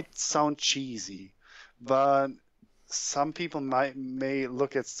this might sound cheesy, but some people may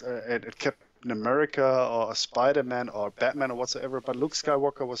look at Captain America or Spider-Man or Batman or whatsoever, but Luke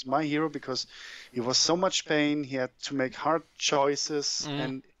Skywalker was my hero because he was so much pain, he had to make hard choices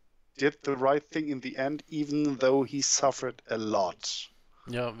and did the right thing in the end, even though he suffered a lot.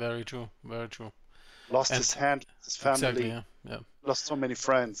 Yeah, very true, very true. Lost his hand, his family, lost so many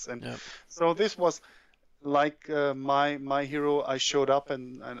friends. And so this was like my hero. I showed up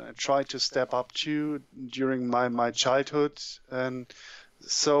and I tried to step up to during my childhood, and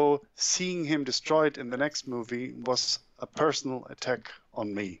so seeing him destroyed in the next movie was a personal attack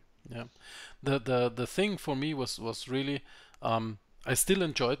on me. Yeah, the thing for me was really I still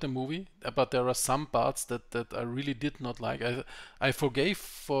enjoyed the movie, but there are some parts that I really did not like. I forgave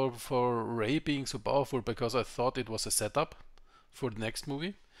for Rey being so powerful because I thought it was a setup for the next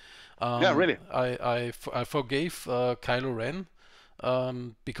movie. Yeah, really. I forgave Kylo Ren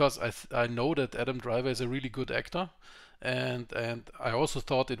because I know that Adam Driver is a really good actor, and I also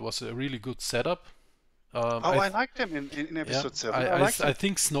thought it was a really good setup. I liked him in episode 7. I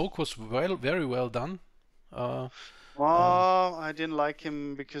think Snoke was very well done. I didn't like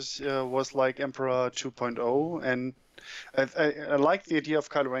him because it was like Emperor 2.0, and I like the idea of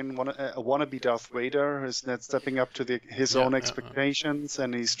Kylo Ren, a wannabe Darth Vader, who's not stepping up to his Yeah, own yeah, expectations,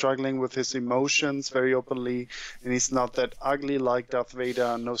 and he's struggling with his emotions very openly, and he's not that ugly like Darth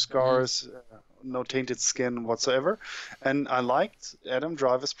Vader, no scars, no tainted skin whatsoever. And I liked Adam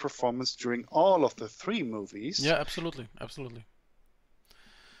Driver's performance during all of the 3 movies. yeah, absolutely, absolutely.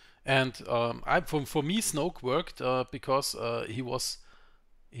 And for me, Snoke worked because he was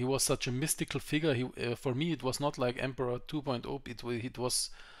such a mystical figure. For me, it was not like Emperor 2.0. It was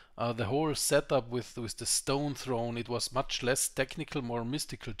the whole setup with the stone throne. It was much less technical, more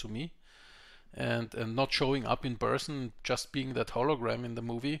mystical to me, and not showing up in person, just being that hologram in the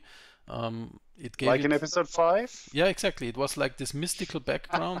movie. It gave Like in episode 5? Yeah, exactly. It was like this mystical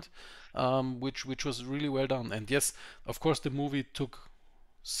background, which was really well done. And yes, of course, the movie took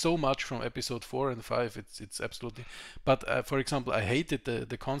so much from episode 4 and 5. It's absolutely. But for example, I hated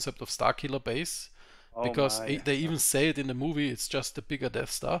the concept of Starkiller Base because they even say it in the movie. It's just a bigger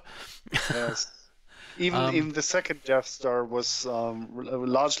Death Star. Yes. Even the second Death Star was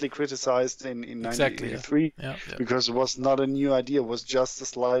largely criticized in Exactly, 1983 yeah, because it was not a new idea. It was just a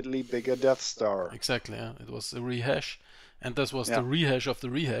slightly bigger Death Star. Exactly. Yeah. It was a rehash, and this was the rehash of the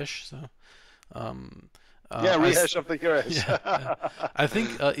rehash. So. Rehash of the rehash. Yeah, I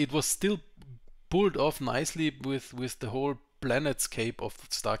think it was still pulled off nicely with the whole planetscape of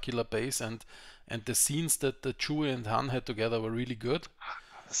Starkiller Base, and the scenes that the Chewie and Han had together were really good.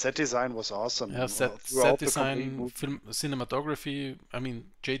 Set design was awesome. Yeah, set design, film, cinematography. I mean,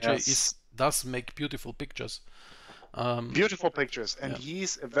 JJ does make beautiful pictures. Beautiful pictures, and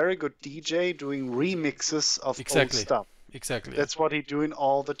he's a very good DJ doing remixes of old stuff. Exactly. That's what he's doing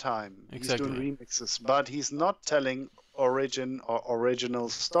all the time. Exactly. He's doing remixes, but he's not telling original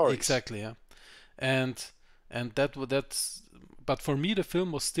stories. Exactly. Yeah, and that's. But for me, the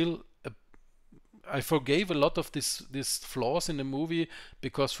film was still. I forgave a lot of these flaws in the movie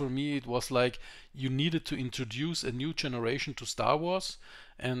because for me it was like you needed to introduce a new generation to Star Wars,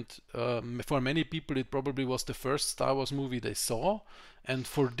 and for many people it probably was the first Star Wars movie they saw, and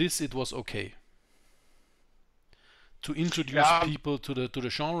for this it was okay to introduce people to the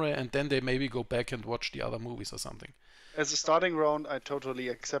genre, and then they maybe go back and watch the other movies or something. As a starting round, I totally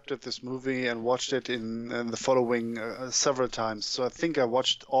accepted this movie and watched it in the following several times. So I think I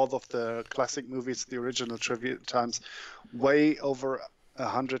watched all of the classic movies, the original trivia times, way over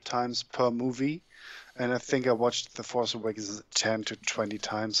 100 times per movie. And I think I watched The Force Awakens 10 to 20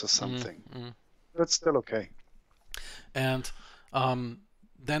 times or something. That's still okay. And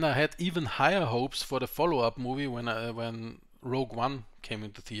then I had even higher hopes for the follow-up movie when Rogue One came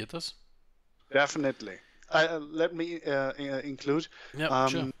into theaters. Definitely. Let me include. Yeah,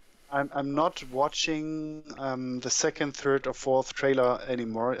 sure. I'm not watching the second, third, or fourth trailer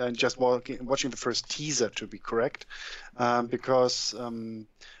anymore. I'm just watching the first teaser, to be correct, because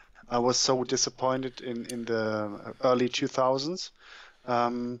I was so disappointed in the early 2000s.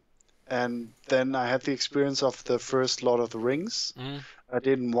 And then I had the experience of the first Lord of the Rings. I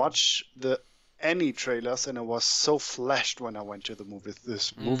didn't watch any trailers, and I was so flashed when I went to the movie.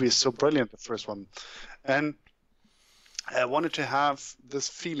 This movie is so brilliant, the first one. And I wanted to have this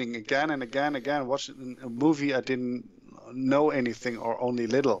feeling again and again, watching a movie I didn't know anything or only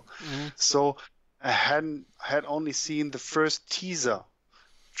little. So I had only seen the first teaser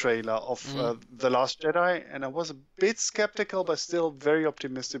trailer of The Last Jedi, and I was a bit skeptical, but still very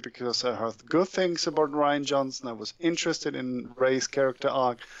optimistic because I heard good things about Rian Johnson. I was interested in Rey's character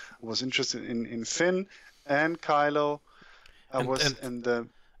arc. I was interested in Finn and Kylo. I was in the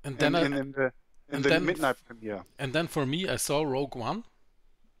midnight premiere. And then for me, I saw Rogue One.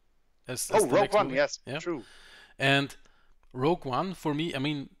 Rogue One, yes, yeah. True. And Rogue One, for me, I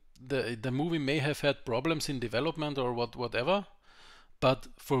mean, the movie may have had problems in development or whatever, but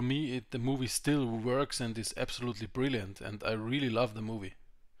for me, the movie still works and is absolutely brilliant, and I really love the movie.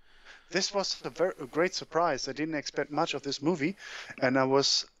 This was a great surprise. I didn't expect much of this movie, and I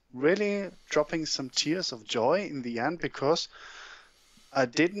was really dropping some tears of joy in the end because I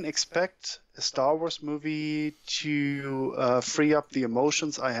didn't expect a Star Wars movie to free up the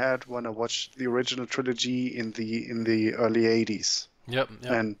emotions I had when I watched the original trilogy in the early 80s. Yep.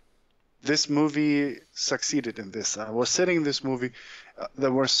 And this movie succeeded in this. I was sitting in this movie.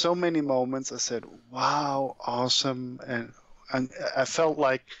 There were so many moments I said, wow, awesome. And I felt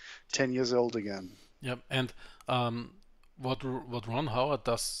like 10 years old again. Yep. And what Ron Howard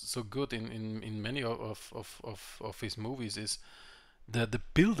does so good in many of his movies is the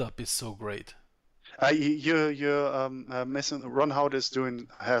build-up is so great. You're missing. Ron Howard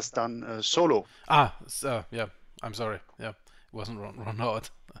has done Solo. Yeah. I'm sorry. Yeah, it wasn't Ron Howard.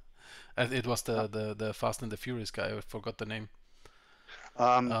 It was the Fast and the Furious guy. I forgot the name.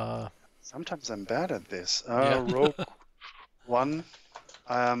 Sometimes I'm bad at this. Yeah. Rogue One.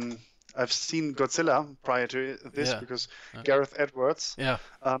 I've seen Godzilla prior to this Yeah. because Gareth Edwards. Yeah.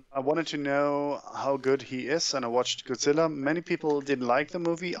 I wanted to know how good he is, and I watched Godzilla. Many people didn't like the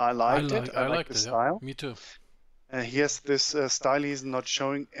movie. I liked it. I liked the style. Yeah. Me too. He has this style. He's not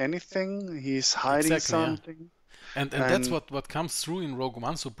showing anything. He's hiding something. And that's what comes through in Rogue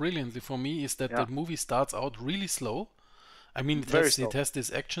One so brilliantly for me is that the movie starts out really slow. I mean, it has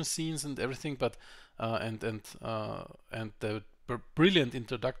these action scenes and everything, but and the brilliant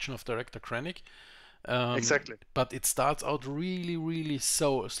introduction of director Krennic. Exactly. But it starts out really, really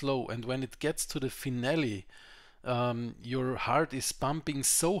so slow, and when it gets to the finale, your heart is pumping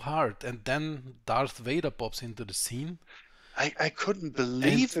so hard, and then Darth Vader pops into the scene. I couldn't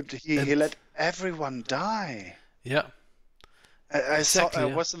believe it. He let everyone die. Yeah. I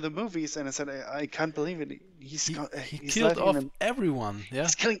was in the movies and I said, I can't believe it. He killed off everyone. Yeah.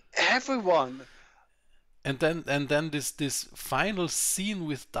 He's killing everyone. And then this final scene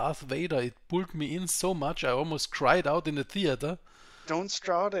with Darth Vader, it pulled me in so much I almost cried out in the theater. Don't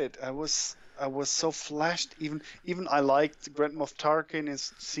start it. I was so flashed. Even I liked Grand Moff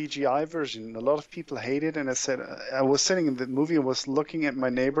Tarkin's CGI version. A lot of people hate it, and I said I was sitting in the movie and was looking at my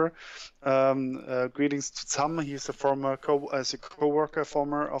neighbor. Greetings to Sam. He's a former co-worker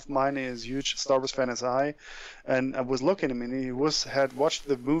of mine. He is a huge Star Wars fan as I, and I was looking at him, and he had watched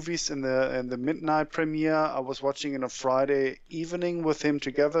the movies in the midnight premiere. I was watching it on Friday evening with him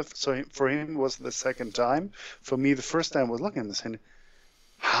together. So for him it was the second time. For me, the first time I was looking at this and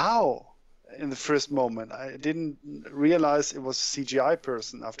how. In the first moment, I didn't realize it was a CGI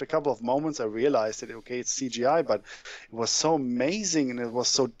person. After a couple of moments, I realized that, okay, it's CGI, but it was so amazing and it was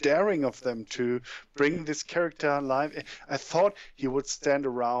so daring of them to bring this character alive. I thought he would stand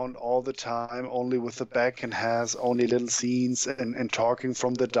around all the time, only with the back and has only little scenes and talking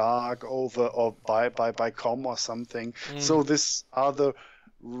from the dark over or by comm or something. So this other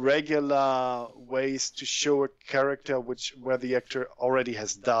regular ways to show a character where the actor already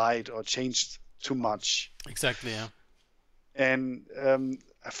has died or changed too much. Exactly, yeah. And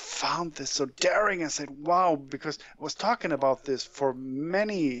I found this so daring. I said, wow, because I was talking about this for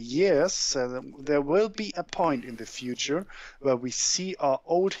many years. There will be a point in the future where we see our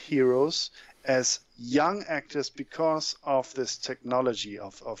old heroes as young actors because of this technology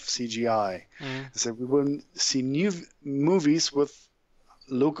of CGI. So we will see new movies with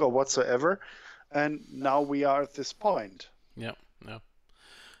Luke or whatsoever, and now we are at this point. Yeah.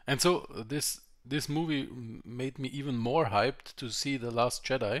 And so this movie made me even more hyped to see The Last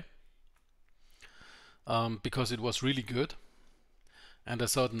Jedi, because it was really good, and I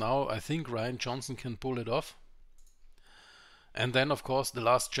thought, now I think Rian Johnson can pull it off. And then of course The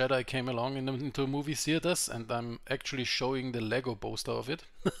Last Jedi came along into movie theaters, and I'm actually showing the Lego poster of it.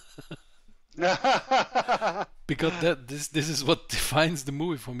 Because this is what defines the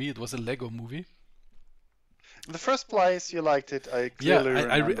movie for me. It was a Lego movie. In the first place, you liked it. I clearly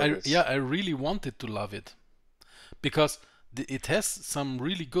remember this. I really wanted to love it because it has some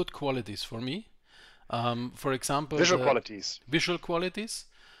really good qualities for me. For example, visual qualities.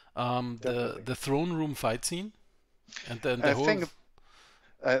 The throne room fight scene, and then I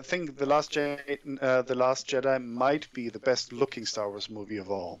think The Last Jedi might be the best looking Star Wars movie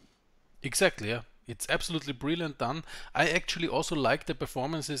of all. Exactly, yeah. It's absolutely brilliant done. I actually also like the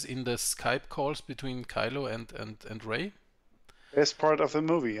performances in the Skype calls between Kylo and Rey. Best part of the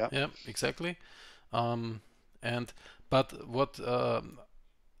movie, yeah. Yeah, exactly. And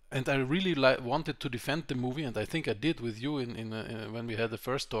I really wanted to defend the movie, and I think I did with you in when we had the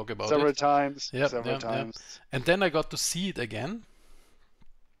first talk about several it. times. Yeah. And then I got to see it again.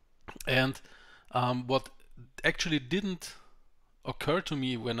 And what actually didn't occur to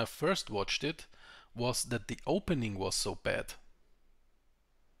me when I first watched it was that the opening was so bad.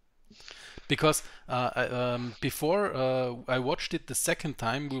 Because before I watched it the second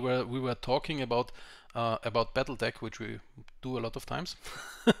time, we were talking about BattleTech, which we do a lot of times,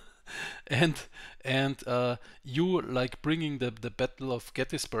 and you like bringing the Battle of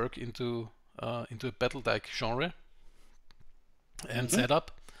Gettysburg into a BattleTech genre and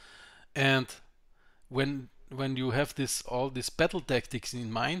setup, and when you have all these battle tactics in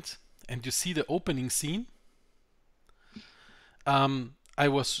mind and you see the opening scene, I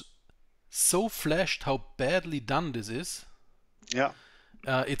was so flashed how badly done this is. Yeah.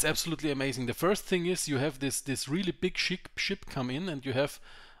 It's absolutely amazing. The first thing is you have this really big ship come in, and you have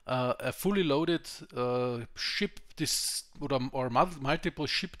a fully loaded ship or multiple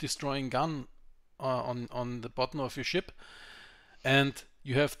ship destroying gun on the bottom of your ship, and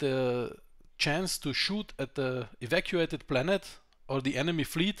you have the chance to shoot at the evacuated planet or the enemy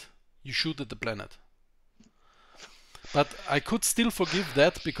fleet, you shoot at the planet. But I could still forgive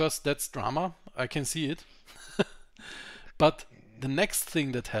that because that's drama. I can see it. But the next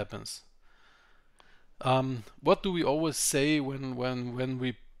thing that happens, what do we always say when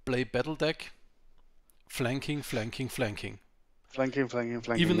we play BattleTech? Flanking, flanking, flanking. Flanking, flanking,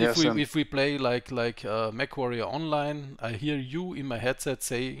 flanking. Even yes, if we play like MechWarrior Online, I hear you in my headset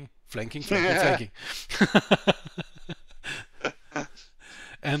saying flanking, flanking, flanking.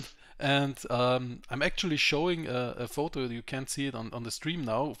 And I'm actually showing a photo. You can't see it on the stream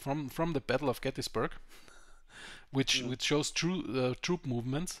now from the Battle of Gettysburg, which shows troop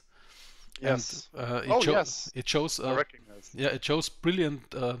movements. Yes. And, yes. It shows. I recognize. Yeah, it shows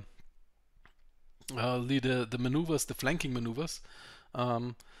brilliant. The maneuvers, the flanking maneuvers,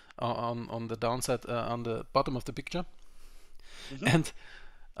 on the downside, on the bottom of the picture, and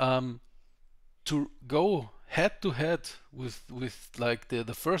to go head to head with like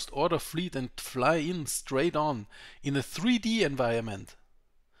the first order fleet and fly in straight on in a 3D environment.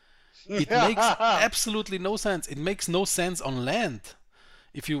 It makes absolutely no sense. It makes no sense on land.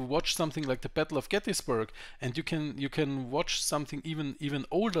 If you watch something like the Battle of Gettysburg, and you can watch something even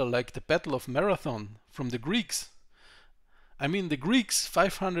older like the Battle of Marathon from the Greeks. I mean, the Greeks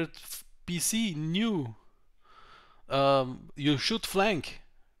 500 BC knew you should flank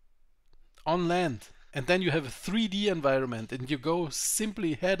on land, and then you have a 3D environment, and you go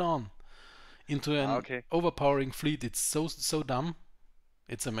simply head on into an overpowering fleet. It's so dumb.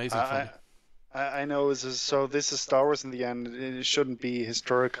 It's amazing for me. I know. So this is Star Wars in the end. It shouldn't be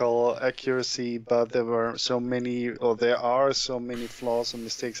historical accuracy, but there are so many flaws and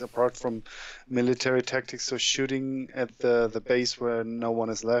mistakes apart from military tactics. So shooting at the base where no one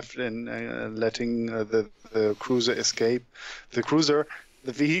is left and letting the cruiser escape. The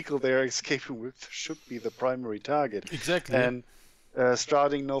vehicle they're escaping with should be the primary target. Exactly. And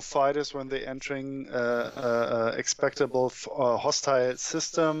starting no fighters when they're entering expectable hostile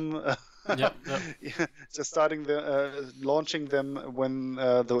system. Yeah. Just launching them when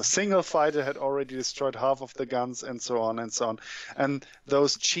the single fighter had already destroyed half of the guns, and so on and so on. And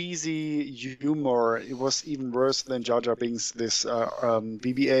those cheesy humor, it was even worse than Jar Jar Binks, this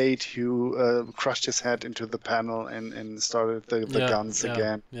BB-8 who crushed his head into the panel and started the guns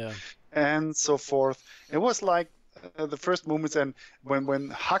again, and so forth. It was like the first moments, and when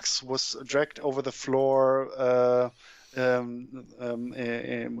Hux was dragged over the floor.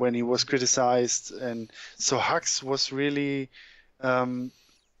 When he was criticized, and so Hux was really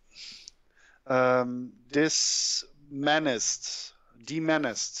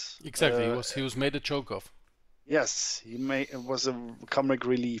demenaced. Exactly, he was made a joke of. Yes, it was a comic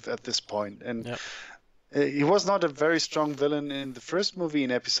relief at this point, and he was not a very strong villain in the first movie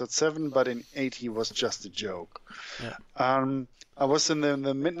in Episode 7, but in 8 he was just a joke. Yeah. I was in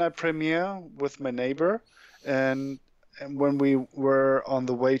the midnight premiere with my neighbor, and when we were on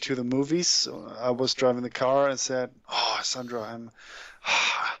the way to the movies, I was driving the car and said, "Oh, Sandro,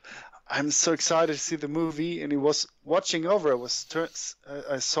 I'm so excited to see the movie." And he was watching over. I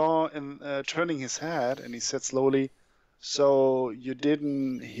saw him turning his head, and he said slowly, "So you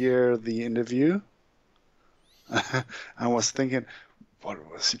didn't hear the interview?" I was thinking, what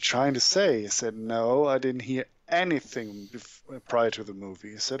was he trying to say? He said, "No, I didn't hear anything prior to the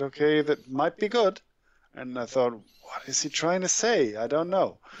movie." He said, "Okay, that might be good." And I thought, what is he trying to say? I don't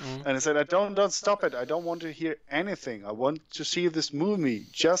know. And I said, don't stop it. I don't want to hear anything. I want to see this movie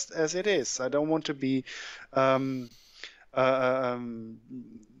just as it is. I don't want to be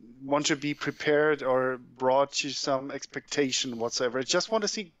prepared or brought to some expectation whatsoever. I just want to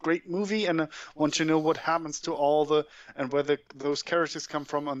see great movie, and I want to know what happens to and where those characters come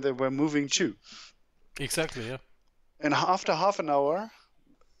from and they were moving to. Exactly, yeah. And after half an hour,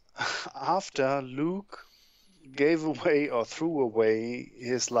 after Luke gave away or threw away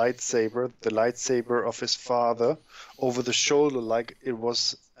his lightsaber, the lightsaber of his father, over the shoulder like it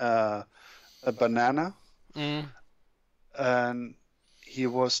was a banana, and he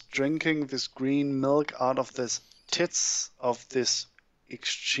was drinking this green milk out of this tits of this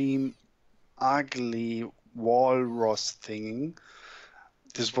extreme ugly walrus thing.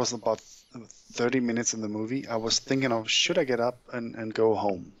 This was about 30 minutes in the movie. I was thinking of, should I get up and go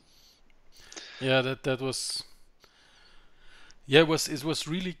home? Yeah, that was. Yeah, it was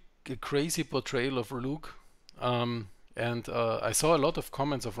really a crazy portrayal of Luke, and I saw a lot of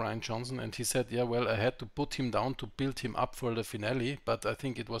comments of Rian Johnson, and he said, "Yeah, well, I had to put him down to build him up for the finale, but I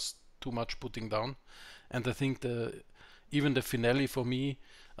think it was too much putting down, and I think even the finale for me,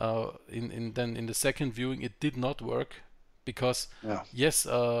 in the second viewing, it did not work because Yeah. yes,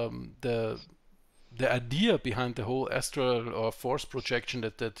 the idea behind the whole astral or force projection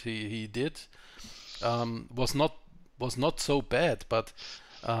that he did was not so bad, but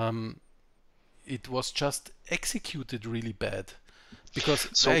it was just executed really bad. Because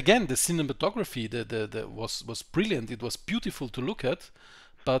So again, the cinematography the was brilliant. It was beautiful to look at,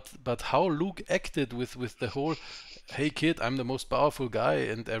 but how Luke acted with the whole, hey kid, I'm the most powerful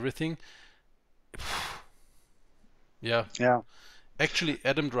guy and everything. Yeah, yeah. actually,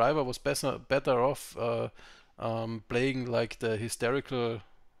 Adam Driver was better off playing like the hysterical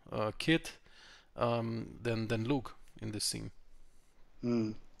kid than Luke in this scene.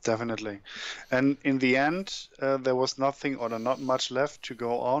 Definitely. And in the end, there was nothing or not much left to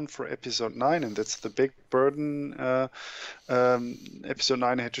go on for episode 9, and that's the big burden episode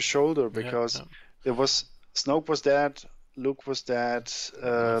 9 had to shoulder, because there was Snoke was dead, Luke was dead,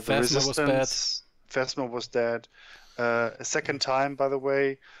 the Phasma was bad. Resistance, Phasma was dead. A second time, by the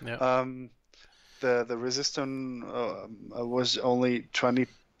way. Yeah. The Resistance was only 20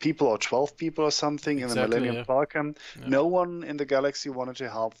 people or 12 people or something in the Exactly, Millennium yeah. Falcon. Yeah. No one in the galaxy wanted to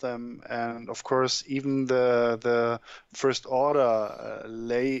help them, and of course, even the First Order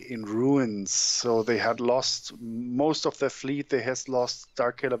lay in ruins. So they had lost most of their fleet. They had lost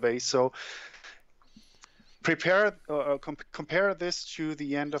Starkiller Base. So compare this to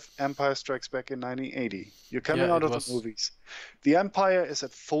the end of Empire Strikes Back in 1980. You're coming Yeah, out it of was- the movies. The Empire is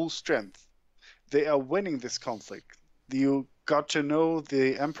at full strength. They are winning this conflict. You got to know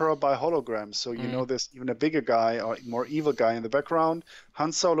the Emperor by hologram, so you know there's even a bigger guy or more evil guy in the background.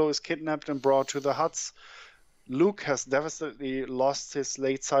 Han Solo is kidnapped and brought to the huts. Luke has devastatingly lost his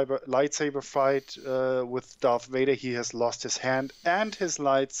lightsaber fight with Darth Vader. He has lost his hand and his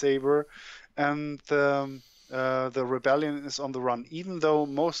lightsaber, and the rebellion is on the run. Even though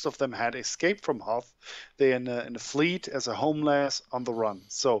most of them had escaped from Hoth, they're in a fleet as a homeless on the run.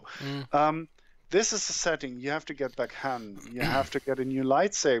 So this is the setting. You have to get back Han. You have to get a new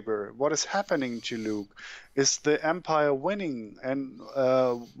lightsaber. What is happening to Luke? Is the Empire winning? And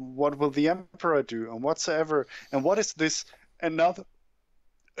what will the Emperor do? And whatsoever. And what is this another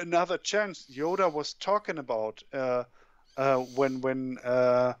chance Yoda was talking about when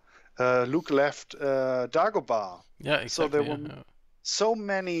Luke left Dagobah? Yeah, exactly. So there were so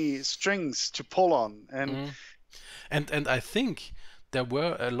many strings to pull on, and I think there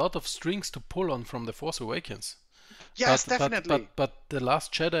were a lot of strings to pull on from The Force Awakens. Yes, definitely. But The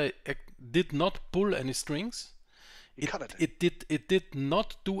Last Jedi did not pull any strings. It did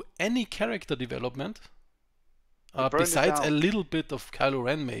not do any character development. Besides a little bit of Kylo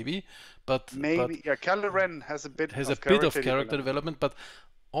Ren, maybe, Kylo Ren has a bit of character development, but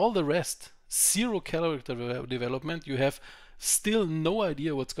all the rest, zero character development. You have still no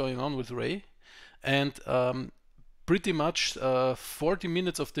idea what's going on with Rey, and pretty much 40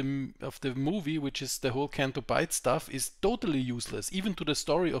 minutes of the movie, which is the whole Canto Bight stuff, is totally useless, even to the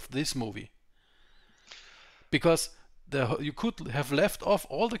story of this movie. Because you could have left off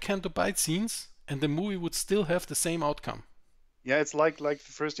all the Canto Bight scenes, and the movie would still have the same outcome. Yeah, it's like the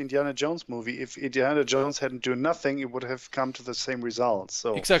first Indiana Jones movie. If Indiana Jones hadn't done nothing, it would have come to the same result.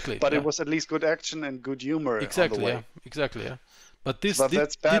 So exactly, but it was at least good action and good humor. Exactly, on the way. Exactly, yeah. But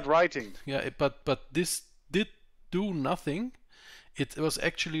that's bad writing. Yeah, but this did do nothing. It was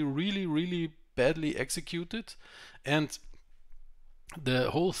actually really, really badly executed, and the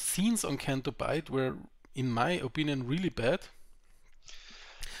whole scenes on Canto Bight were, in my opinion, really bad.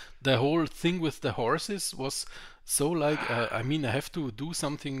 The whole thing with the horses was so like, I have to do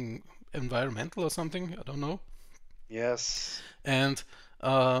something environmental or something. I don't know. Yes. And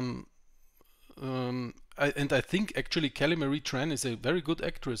I think actually Kelly Marie Tran is a very good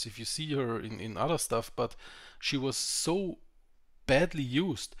actress if you see her in other stuff, but she was so badly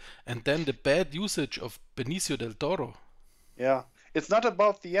used. And then the bad usage of Benicio del Toro. Yeah. It's not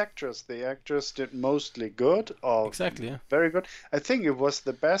about the actress. The actress did mostly good or exactly, yeah. Very good. I think it was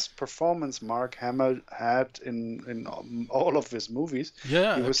the best performance Mark Hamill had in all of his movies.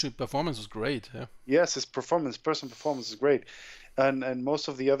 Yeah, actually performance was great. Yeah. Yes, his personal performance is great. And most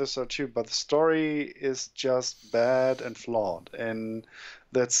of the others are too, but the story is just bad and flawed, and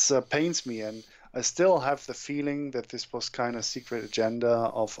that's pains me. And I still have the feeling that this was kind of secret agenda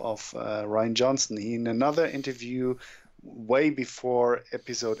of Rian Johnson. He, in another interview way before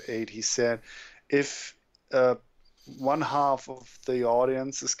episode 8, he said, if one half of the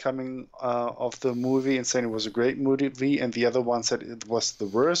audience is coming of the movie and saying it was a great movie, and the other one said it was the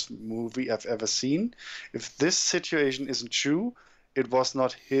worst movie I've ever seen, if this situation isn't true, it was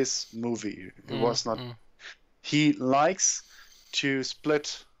not his movie. It was not. He likes to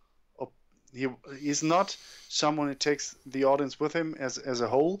split he's not someone who takes the audience with him as a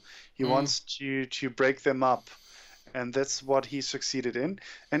whole. He wants to break them up, and that's what he succeeded in.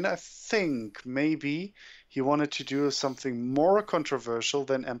 And I think maybe he wanted to do something more controversial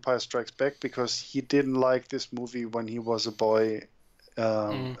than Empire Strikes Back because he didn't like this movie when he was a boy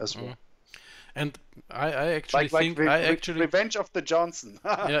as well. And I actually think Revenge of the Johnson.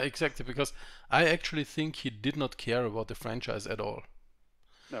 Yeah, exactly, because I actually think he did not care about the franchise at all.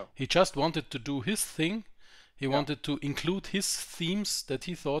 No. He just wanted to do his thing. He wanted to include his themes that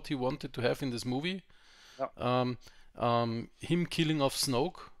he thought he wanted to have in this movie. Yeah. Him killing off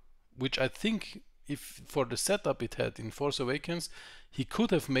Snoke, which I think, if for the setup it had in Force Awakens, he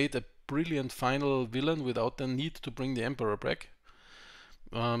could have made a brilliant final villain without the need to bring the Emperor back.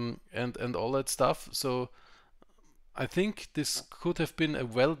 And all that stuff. So I think this could have been a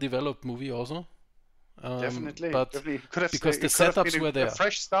well-developed movie also. Definitely. But because the setups were there. A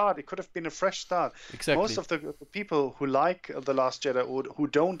fresh start. It could have been a fresh start. Exactly. Most of the people who like The Last Jedi or who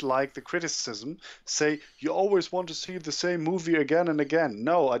don't like the criticism say, you always want to see the same movie again and again.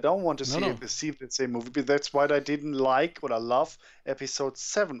 No, I don't want to see the same movie. But that's why I didn't like what I love Episode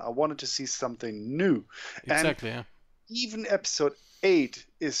 7. I wanted to see something new. Exactly, and even Episode 8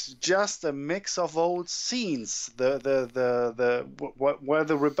 is just a mix of old scenes. Where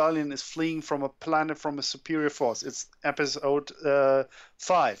the rebellion is fleeing from a planet from a superior force. It's Episode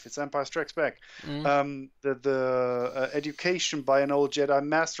 5. It's Empire Strikes Back. The education by an old Jedi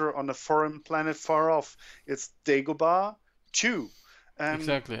master on a foreign planet far off. It's Dagobah 2.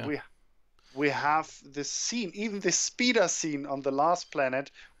 Exactly. Yeah. We have this scene, even the speeder scene on the last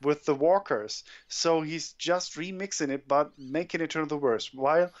planet with the walkers. So he's just remixing it, but making it to the worst.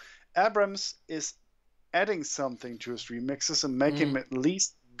 While Abrams is adding something to his remixes and making at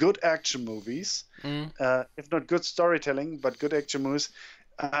least good action movies, if not good storytelling, but good action movies.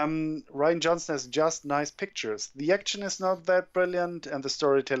 Rian Johnson has just nice pictures. The action is not that brilliant, and the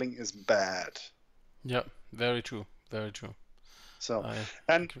storytelling is bad. Yeah, very true. Very true. So,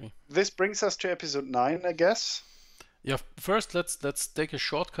 this brings us to Episode 9, I guess. Yeah, first let's take a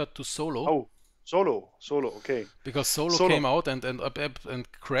shortcut to Solo. Oh, Solo, okay. Because Solo came out and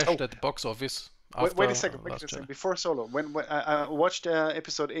crashed at the box office. Wait a second. Before Solo, when I watched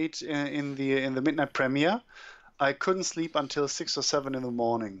Episode 8 in the midnight premiere, I couldn't sleep until 6 or 7 in the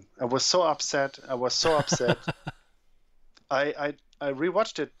morning. I was so upset. I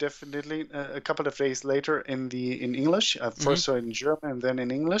rewatched it definitely a couple of days later in English. I first saw it in German and then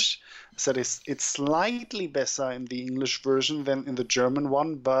in English. I said it's slightly better in the English version than in the German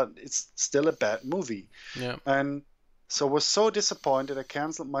one, but it's still a bad movie. Yeah. And so I was so disappointed. I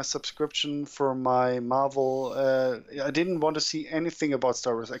canceled my subscription for my Marvel. I didn't want to see anything about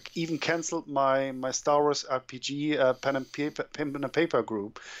Star Wars. I even canceled my Star Wars RPG pen and paper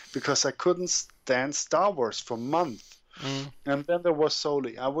group because I couldn't stand Star Wars for months. And then there was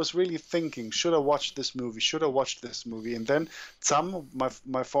Solo. I was really thinking, should I watch this movie? And then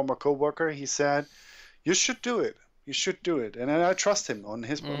my former coworker, he said, you should do it. And then I trust him on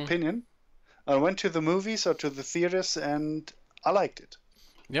his opinion. I went to the movies or to the theaters, and I liked it.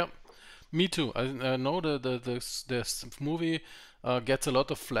 Yeah, me too. I know the movie gets a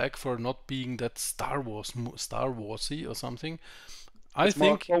lot of flack for not being that Star Warsy or something. It's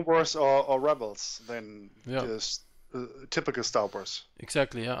more Star Wars or Rebels than just typical Star Wars.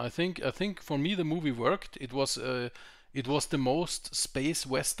 Exactly. Yeah, I think for me the movie worked. It was the most space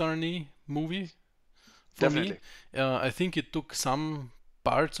westerny movie for Definitely. me. I think it took some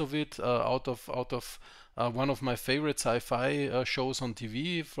parts of it out of one of my favorite sci-fi shows on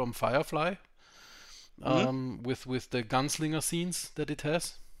TV, from Firefly, with the gunslinger scenes that it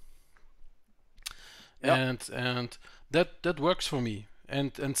has. Yep. And that works for me.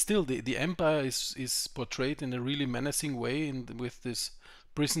 And still, the Empire is portrayed in a really menacing way, with this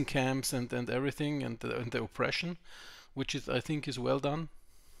prison camps and everything, and the oppression, which I think is well done.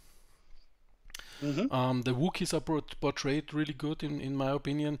 The Wookiees are portrayed really good, in my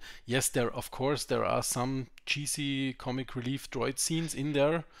opinion. Yes, there are some cheesy comic relief droid scenes in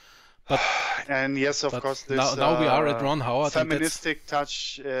there, but and yes, of course, this now we are at Ron Howard, feministic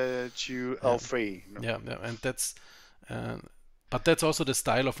touch to L3. Yeah, and that's. But that's also the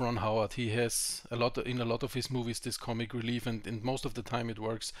style of Ron Howard. He has in a lot of his movies this comic relief, and most of the time it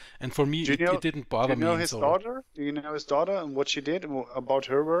works. And for me, it didn't bother me. Do you know his daughter? Do you know his daughter and what she did about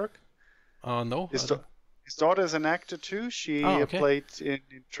her work? No. His daughter is an actor too. She played in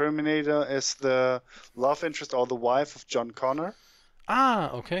Terminator as the love interest or the wife of John Connor.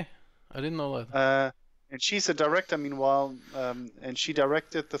 Okay. I didn't know that. And she's a director, meanwhile, and she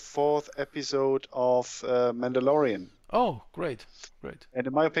directed the 4th episode of Mandalorian. Oh, great, great. And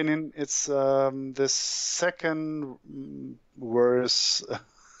in my opinion, it's the second worst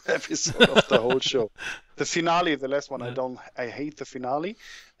episode of the whole show. The finale, the last one, Yeah. I hate the finale,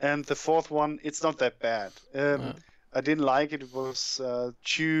 and the fourth one, it's not that bad. I didn't like it. It was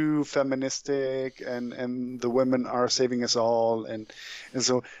too feministic, and the women are saving us all, and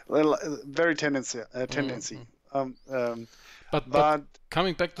so well, very tendency. But But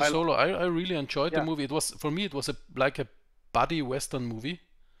coming back to I Solo, I really enjoyed the yeah. movie. It was, for me, it was like a buddy western movie.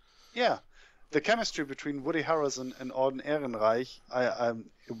 Yeah, the chemistry between Woody Harrelson and Alden Ehrenreich,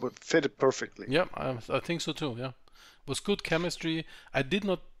 it would fit it perfectly. Yeah, I think so too. Yeah, it was good chemistry. I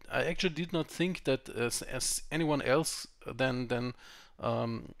actually did not think that as anyone else than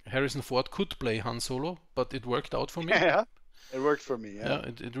Harrison Ford could play Han Solo, but it worked out for me. Yeah, it worked for me. Yeah,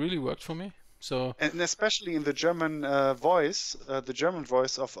 Yeah, it really worked for me. So and especially in the German voice, the German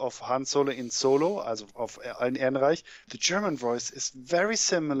voice of Han Solo in Solo, as of Alden Ehrenreich, the German voice is very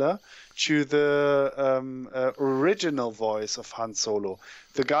similar to the original voice of Han Solo.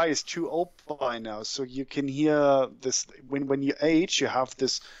 The guy is too old by now, so you can hear this when you age. You have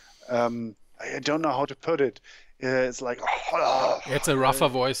this. I don't know how to put it. It's like it's a rougher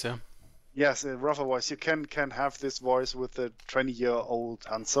voice. Yeah. yes, a rougher voice. You can have this voice with the 20-year-old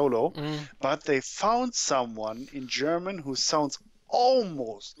Han Solo, but they found someone in German who sounds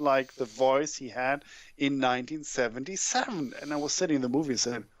almost like the voice he had in 1977. And I was sitting in the movie and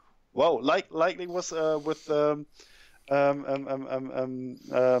said, "Wow!" Like it was with Grand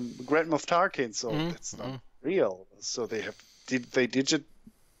Moff Tarkin. So that's not real. So they digitally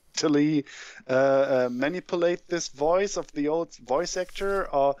manipulate this voice of the old voice actor,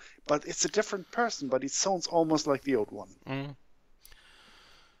 but it's a different person, but it sounds almost like the old one.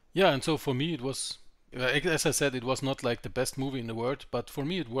 Yeah, and so for me it was, as I said, it was not like the best movie in the world, but for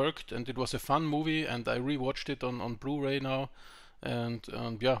me it worked, and it was a fun movie, and I rewatched it on Blu-ray now, and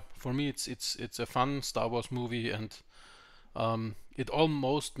yeah, for me it's a fun Star Wars movie, and it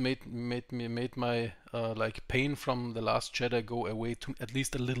almost made my like pain from The Last Jedi go away to at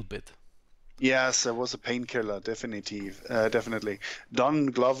least a little bit. Yes, it was a painkiller, definitely. Don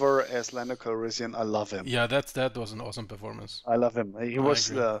Glover as Lando Calrissian, I love him. Yeah, that was an awesome performance. I love him. He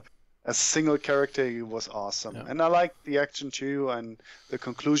was a single character. He was awesome, Yeah. and I liked the action too and the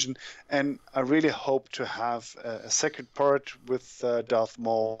conclusion. And I really hope to have a second part with Darth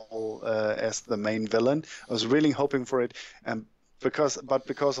Maul as the main villain. I was really hoping for it, and because of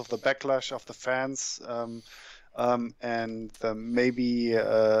the backlash of the fans. And maybe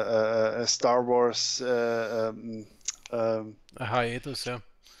a Star Wars A hiatus, yeah.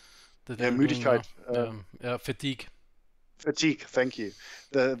 That they're doing Müdigkeit, now. Yeah, fatigue. fatigue. Thank you,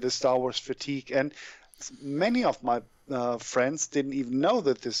 the Star Wars fatigue, and many of my friends didn't even know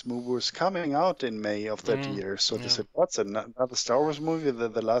that this movie was coming out in May of that year. So they said, "What's another Star Wars movie?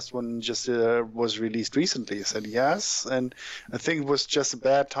 The last one just was released recently." I said, "Yes," and I think it was just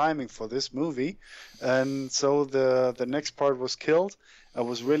bad timing for this movie, and so the next part was killed. I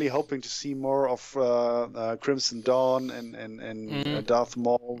was really hoping to see more of Crimson Dawn and Darth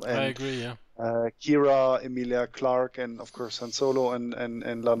Maul and I agree, yeah. Kira, Emilia Clarke, and of course Han Solo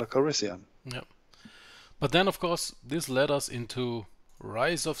and Lando Calrissian. Yeah. But then, of course, this led us into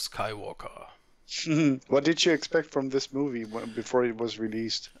Rise of Skywalker. What did you expect from this movie before it was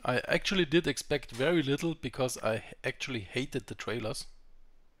released? I actually did expect very little because I actually hated the trailers.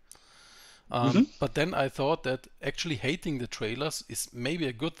 But then I thought that actually hating the trailers is maybe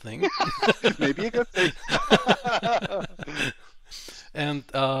a good thing. Maybe a good thing. And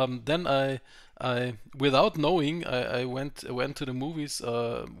then I without knowing, I went to the movies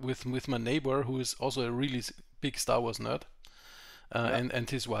with my neighbor, who is also a really big Star Wars nerd, and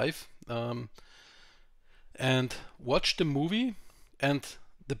his wife, and watched the movie. And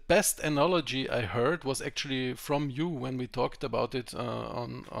the best analogy I heard was actually from you when we talked about it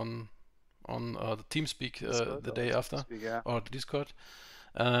on the TeamSpeak the day after, or Discord,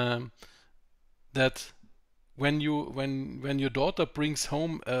 that when your daughter brings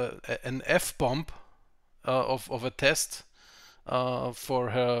home an F-bomb of a test for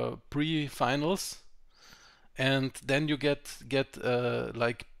her pre-finals, and then you get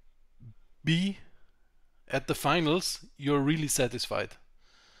like B at the finals, you're really satisfied.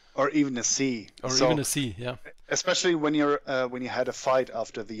 Or even a C. Or even a C, yeah. Especially when you had a fight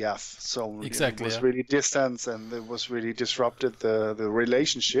after the F, so exactly, it was really distant and it was really disrupted the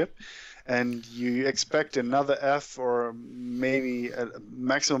relationship, and you expect another F or maybe a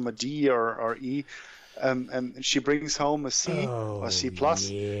maximum a D or E, and she brings home a C or C plus.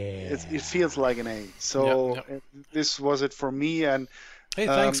 Yeah. It feels like an A. So this was it for me. And hey,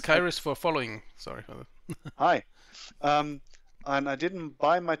 thanks Kairos for following. Sorry for that. Hi. And I didn't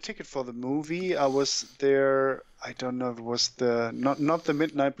buy my ticket for the movie. I was there. I don't know if it was the not the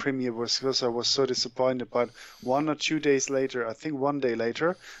midnight premiere, was because I was so disappointed. But 1 or 2 days later, I think 1 day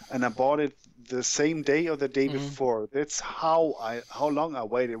later, and I bought it the same day or the day before. That's how long I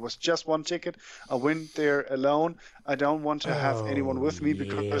waited. It was just one ticket. I went there alone. I don't want to have anyone with me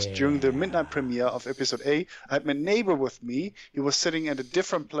because during the midnight premiere of episode A, I had my neighbor with me. He was sitting at a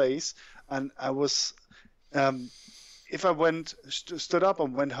different place, and I was. If I stood up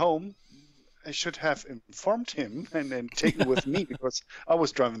and went home, I should have informed him and taken with me because I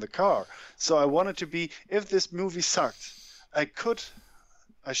was driving the car. So I wanted to be. If this movie sucked, I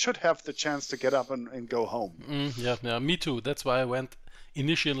should have the chance to get up and go home. Yeah, me too. That's why I went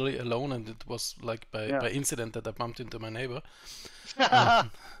initially alone, and it was like by incident that I bumped into my neighbor.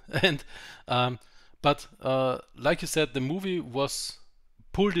 But like you said, the movie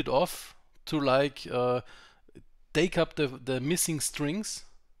pulled it off to like take up the missing strings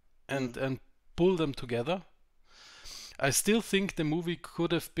and pull them together. I still think the movie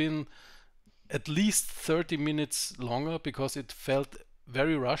could have been at least 30 minutes longer because it felt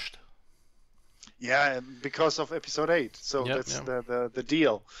very rushed. Yeah, because of episode 8. So that's the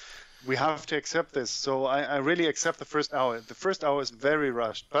deal. We have to accept this. So I really accept the first hour. The first hour is very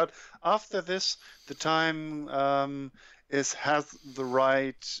rushed. But after this, the time has the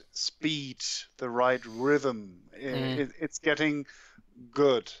right speed, the right rhythm. It's getting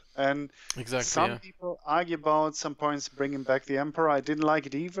good. And some people argue about some points bringing back the Emperor. I didn't like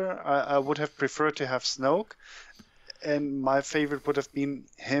it either. I would have preferred to have Snoke. And my favorite would have been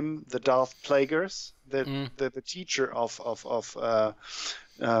him, the Darth Plagueis, the teacher of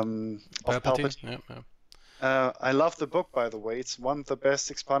Palpatine. I love the book, by the way. It's one of the best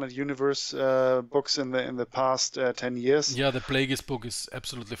expanded universe books in the past 10 years. Yeah, the Plagueis book is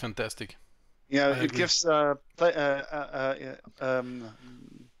absolutely fantastic. Yeah, it gives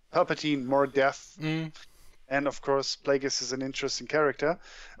Palpatine more depth. And of course, Plagueis is an interesting character.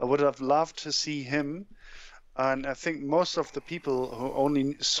 I would have loved to see him. And I think most of the people who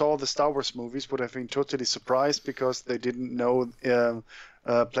only saw the Star Wars movies would have been totally surprised because they didn't know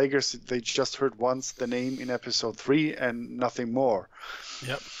Plagueis. They just heard once the name in episode 3 and nothing more.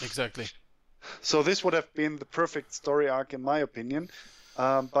 Yep, exactly. So this would have been the perfect story arc in my opinion.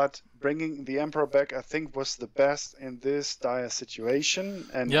 But bringing the Emperor back, I think, was the best in this dire situation.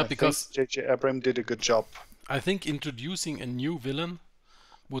 And I think J.J. Abrams did a good job. I think introducing a new villain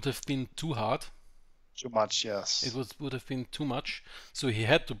would have been too hard. Too much, yes. It would have been too much. So he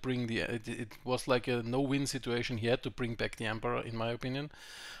had to bring it was like a no-win situation. He had to bring back the Emperor, in my opinion.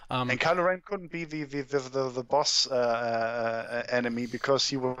 And Kylo Ren couldn't be the boss enemy because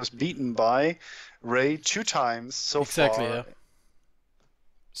he was beaten by Rey 2 times so far. Exactly, yeah.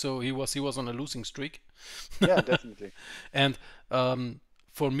 So he was on a losing streak. Yeah, definitely. And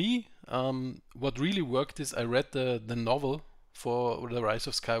for me, what really worked is I read the novel for The Rise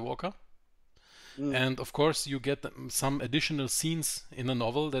of Skywalker. And of course, you get some additional scenes in a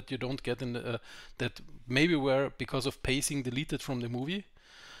novel that you don't get in that maybe were because of pacing deleted from the movie.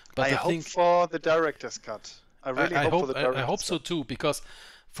 But I hope for the director's cut. I really hope for the director's cut. I hope so too, because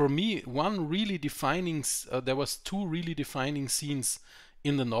for me, there was 2 really defining scenes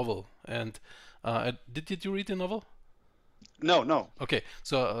in the novel. And did you read the novel? No. Okay,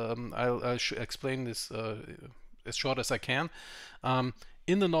 so I'll explain this as short as I can.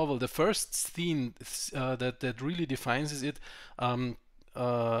 In the novel, the first scene that really defines it,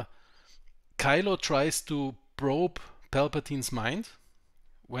 Kylo tries to probe Palpatine's mind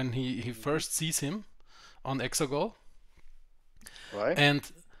when he first sees him on Exegol. Right. And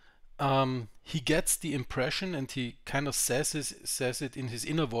he gets the impression, and he kind of says it in his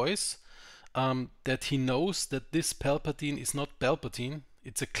inner voice, that he knows that this Palpatine is not Palpatine,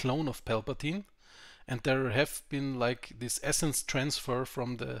 it's a clone of Palpatine. And there have been like this essence transfer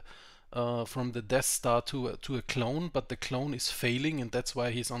from the Death Star to a clone, but the clone is failing, and that's why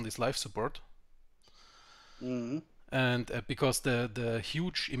he's on this life support. And because the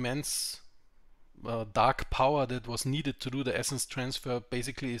huge, immense, dark power that was needed to do the essence transfer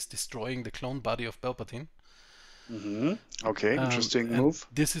basically is destroying the clone body of Palpatine. Okay, interesting move.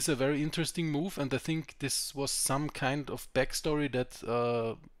 This is a very interesting move, and I think this was some kind of backstory that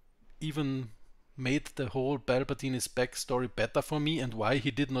even made the whole Palpatine's backstory better for me, and why he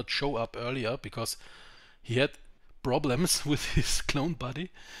did not show up earlier, because he had problems with his clone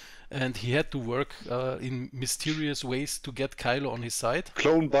body and he had to work in mysterious ways to get Kylo on his side.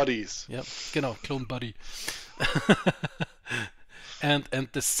 Clone buddies. Yeah, genau, clone buddy. and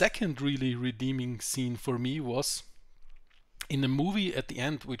the second really redeeming scene for me was in the movie at the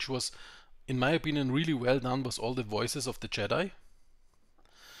end, which was in my opinion, really well done was all the voices of the Jedi.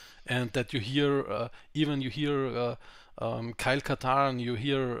 And that you hear, even you hear Kyle Katarn, you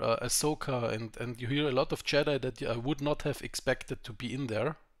hear Ahsoka, and you hear a lot of Jedi that I would not have expected to be in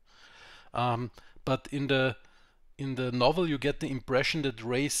there. But in the novel, you get the impression that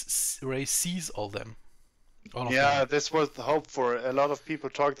Rey sees all them. Yeah, this was the hope for a lot of people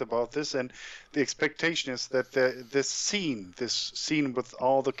talked about this, and the expectation is that this scene with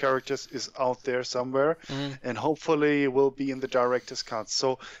all the characters is out there somewhere, and hopefully will be in the director's cut.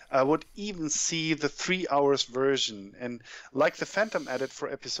 So I would even see the 3 hours version, and like the Phantom edit for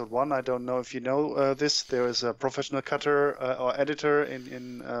episode 1. I don't know if you know this. There is a professional cutter or editor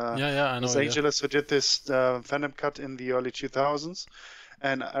in I know, Los Angeles who did this Phantom cut in the early 2000s.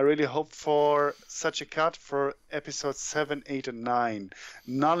 And I really hope for such a cut for episodes 7, 8, and 9,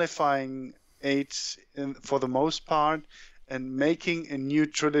 nullifying 8 for the most part, and making a new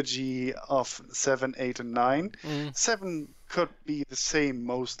trilogy of 7, 8, and 9. 7 could be the same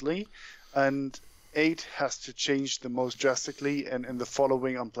mostly, and 8 has to change the most drastically, and in the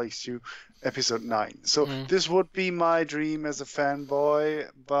following on place to episode 9. So this would be my dream as a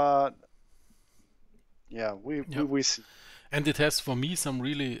fanboy, but yeah, we see. And it has, for me, some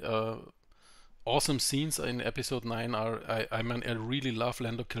really awesome scenes in episode 9. I really love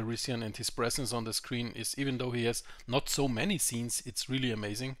Lando Calrissian, and his presence on the screen is, even though he has not so many scenes, it's really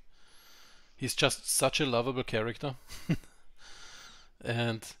amazing. He's just such a lovable character.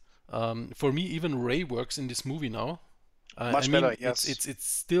 And for me, even Rey works in this movie now. Much better, yes. It's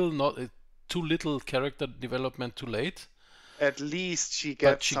still not too little character development too late. At least she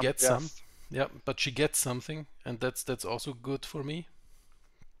gets some. Yeah, but she gets something, and that's also good for me.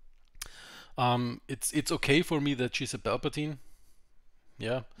 It's okay for me that she's a Palpatine.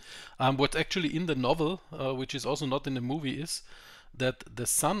 Yeah. What actually in the novel, which is also not in the movie, is that the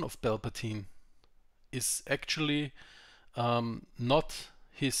son of Palpatine is actually not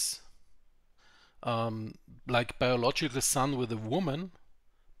his like biological son with a woman,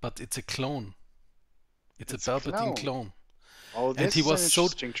 but it's a clone. It's a Palpatine clone. Oh, and he was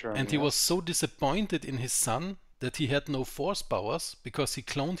he was so disappointed in his son that he had no force powers, because he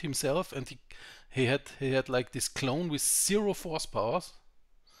cloned himself, and he had like this clone with 0 force powers,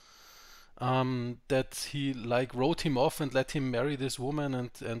 that he like wrote him off and let him marry this woman,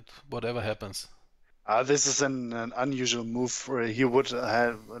 and whatever happens. This is an unusual move. He would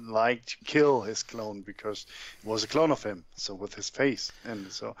have liked to kill his clone because it was a clone of him, so with his face.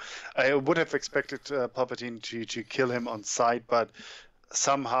 And so I would have expected Palpatine to kill him on sight, but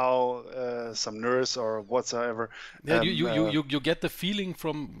somehow some nurse or whatsoever. Yeah, you get the feeling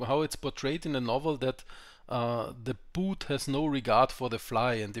from how it's portrayed in the novel that the boot has no regard for the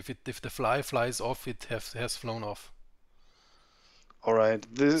fly, and if the fly flies off, it has flown off. All right,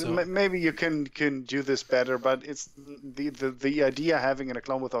 maybe you can do this better, but it's the idea having a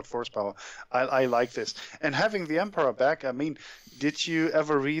clone without force power. I like this, and having the Emperor back. I mean, did you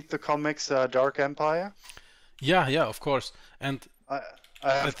ever read the comics Dark Empire? Yeah, of course. And I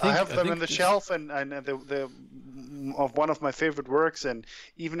have them on the shelf, and they're of one of my favorite works. And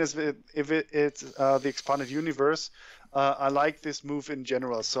even if it's the expanded universe, I like this move in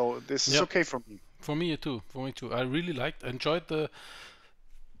general. So this is okay for me. For me too. I really enjoyed the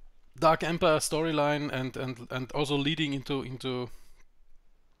Dark Empire storyline, and also leading into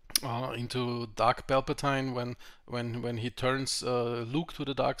Dark Palpatine when he turns Luke to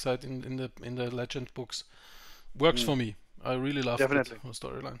the dark side in the Legend books. Works for me. I really love the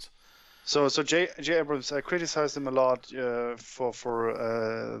storylines. So J. Abrams, I criticized him a lot for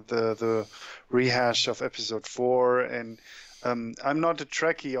the rehash of episode 4, and I'm not a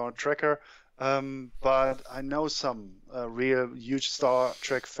Trekkie or tracker. But I know some real huge Star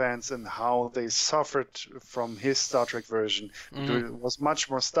Trek fans and how they suffered from his Star Trek version. It was much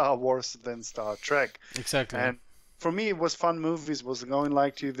more Star Wars than Star Trek. Exactly. And for me, it was fun movies. Was going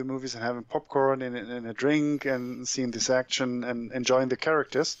like to the movies and having popcorn and a drink and seeing this action and enjoying the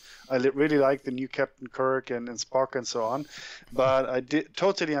characters. I really liked the new Captain Kirk and Spock and so on. But I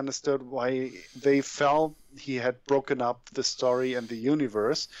totally understood why they felt he had broken up the story and the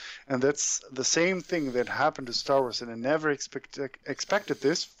universe, and that's the same thing that happened to Star Wars. And I never expected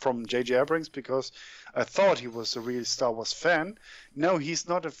this from J.J. Abrams, because I thought he was a real Star Wars fan. No, he's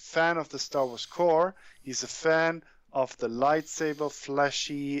not a fan of the Star Wars core. He's a fan of the lightsaber,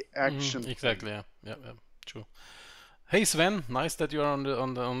 flashy action. Exactly. Yeah, true. Hey Sven, nice that you're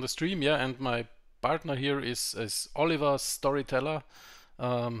on the stream. Yeah, and my partner here is Oliver, Storyteller.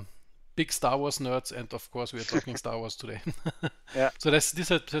 Big Star Wars nerds, and of course we are talking Star Wars today. Yeah. So this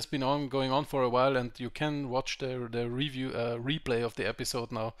has been going on for a while, and you can watch the review replay of the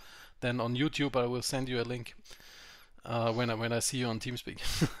episode now then on YouTube I will send you a link when I see you on TeamSpeak.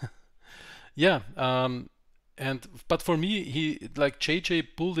 Yeah, but for me, he like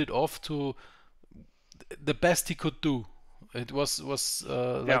JJ pulled it off to the best he could do. It was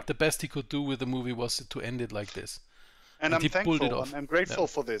like the best he could do with the movie was to end it like this. And I'm he pulled it thankful. off. I'm grateful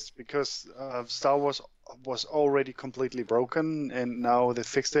for this because Star Wars was already completely broken, and now they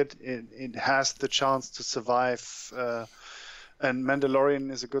fixed it. It has the chance to survive. And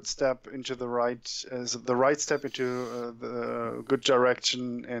Mandalorian is a good step into the right step into the good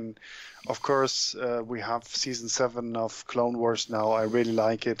direction. And of course, we have season 7 of Clone Wars now. I really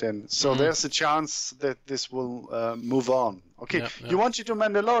like it, and so there's a chance that this will move on. Okay, you want to do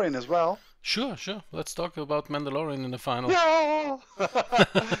Mandalorian as well? Sure. Let's talk about Mandalorian in the final. No.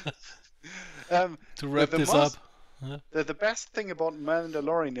 To wrap this up. The best thing about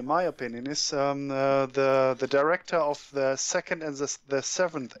Mandalorian, in my opinion, is the director of the 2nd and the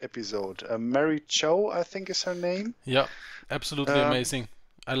 7th episode. Mary Cho, I think is her name. Yeah, absolutely amazing.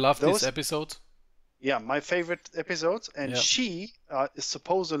 I love this episode. Yeah, my favorite episodes. And she is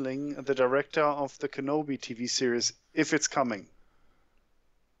supposedly the director of the Kenobi TV series, if it's coming.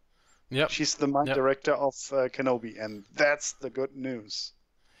 Yeah, she's the director of Kenobi, and that's the good news.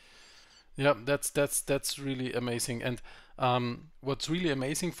 Yeah, that's really amazing. And what's really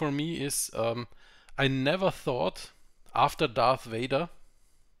amazing for me is I never thought after Darth Vader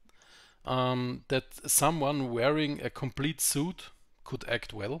that someone wearing a complete suit could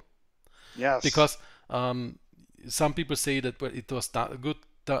act well. Yes. Because some people say that it was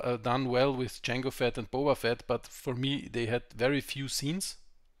done well with Jango Fett and Boba Fett, but for me they had very few scenes.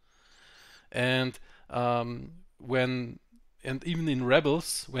 And even in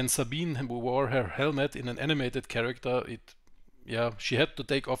Rebels, when Sabine wore her helmet in an animated character, she had to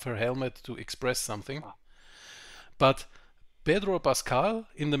take off her helmet to express something. But Pedro Pascal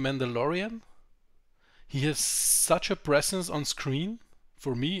in The Mandalorian, he has such a presence on screen.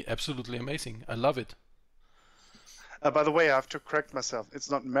 For me, absolutely amazing. I love it. By the way, I have to correct myself. It's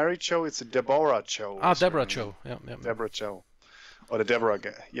not Mary Cho, it's Deborah Cho. Deborah Cho. Yeah. Deborah Cho. Or the Deborah,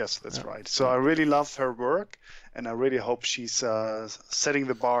 yes, that's right. So I really love her work, and I really hope she's setting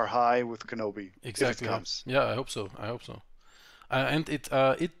the bar high with Kenobi. Exactly. If it comes. Yeah, I hope so. And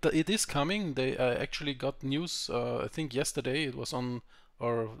it is coming. They actually got news. I think yesterday it was on,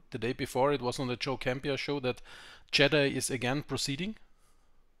 or the day before it was on the Joe Campia show that Jedi is again proceeding.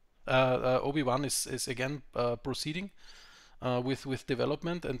 Obi-Wan is again proceeding with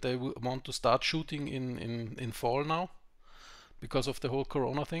development, and they want to start shooting in fall now, because of the whole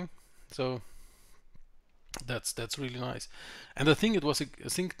Corona thing. So that's really nice. And I think I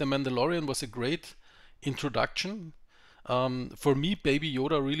think The Mandalorian was a great introduction. For me, Baby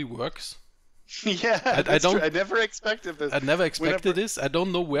Yoda really works. Yeah, I never expected this. I never expected this. I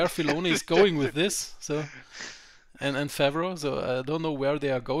don't know where Filoni is going with this. So and Favreau. So I don't know where they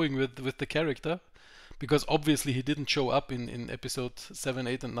are going with the character, because obviously he didn't show up in episode 7,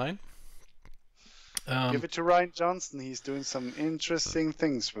 8, and 9. Give it to Rian Johnson. He's doing some interesting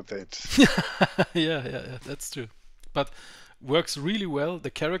things with it. yeah, that's true. But works really well. The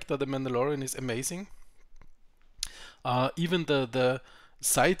character, the Mandalorian, is amazing. Even the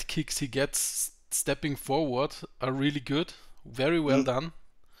sidekicks he gets stepping forward are really good. Very well done.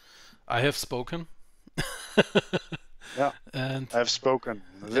 I have spoken. Yeah, and I've spoken.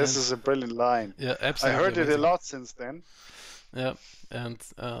 This is a brilliant line. Yeah, absolutely. I heard it a lot since then. Yeah, and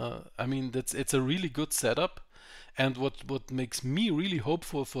I mean it's a really good setup. And what makes me really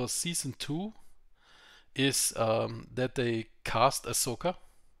hopeful for season 2 is that they cast Ahsoka.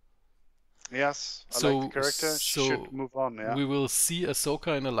 Yes, I like the character. She should move on. Yeah, we will see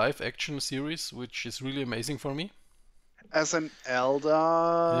Ahsoka in a live-action series, which is really amazing for me. As an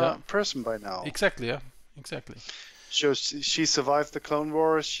elder person by now. Exactly. Yeah. Exactly. So she survived the Clone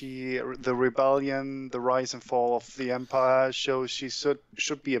Wars. The rebellion, the rise and fall of the Empire. So she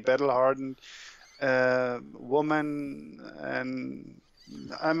should be a battle-hardened woman, and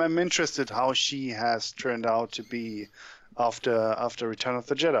I'm interested how she has turned out to be after Return of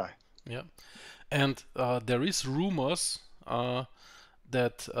the Jedi. Yeah, and there is rumors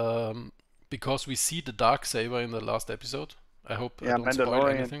that because we see the Darksaber in the last episode. I hope I don't spoil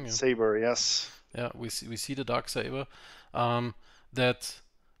anything. Yeah, saber, yes. Yeah, we see the Darksaber. That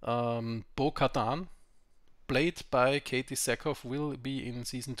Bo-Katan, played by Katie Sackhoff, will be in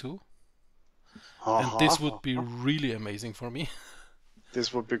season 2. And this would be really amazing for me.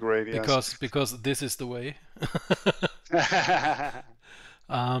 This would be great, yes. Because this is the way.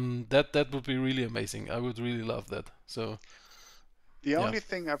 That would be really amazing. I would really love that. So The only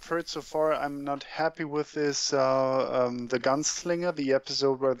thing I've heard so far I'm not happy with is the Gunslinger, the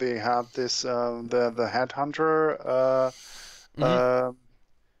episode where they had this the headhunter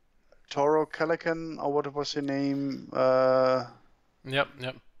Toro Calican, or what was her name? Yep.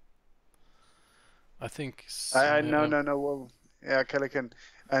 I think. No. Well, yeah, Calican,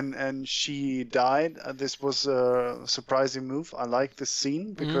 and she died. This was a surprising move. I like the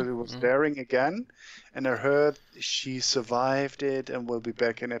scene because it was daring again, and I heard she survived it and will be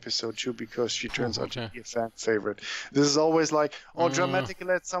back in episode 2 because she turns out to be a fan favorite. This is always like, dramatically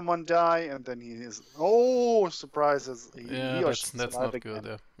let someone die, and then he is surprises. That's not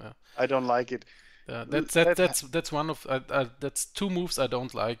good. Yeah. I don't like it. That's one of that's two moves I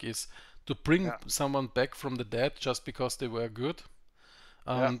don't like is to bring someone back from the dead just because they were good.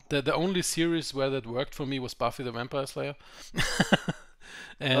 The only series where that worked for me was Buffy the Vampire Slayer.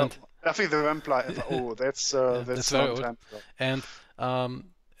 And Buffy the Vampire. That's very old.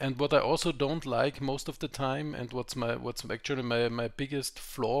 And what I also don't like most of the time, and what's actually my biggest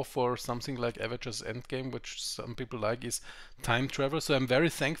flaw for something like Avengers Endgame, which some people like, is time travel. So I'm very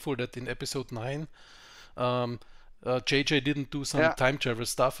thankful that in episode 9 JJ didn't do some time travel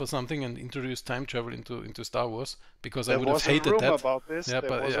stuff or something and introduce time travel into Star Wars, because I would have hated that. About this. Yeah,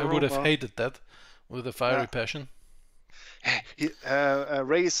 but I would have hated that with a fiery passion.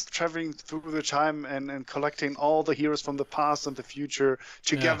 Rey's traveling through the time and collecting all the heroes from the past and the future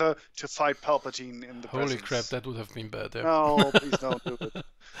together to fight Palpatine in the Holy presence. crap, that would have been bad. Yeah. No, please don't do it.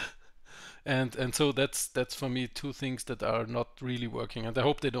 And so that's for me two things that are not really working, and I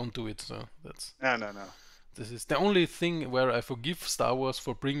hope they don't do it. So that's no. This is the only thing where I forgive Star Wars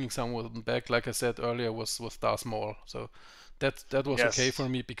for bringing someone back. Like I said earlier, was Darth Maul. So that was okay for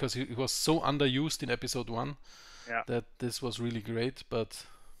me because he was so underused in episode 1 that this was really great. But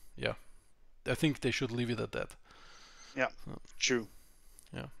yeah, I think they should leave it at that. Yeah, true.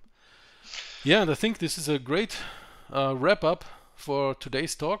 Yeah, and I think this is a great wrap up for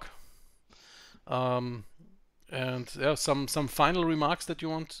today's talk. And some final remarks that you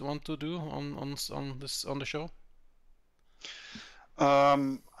want to do on the show.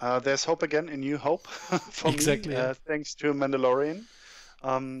 There's hope again, a new hope for me. Thanks to Mandalorian.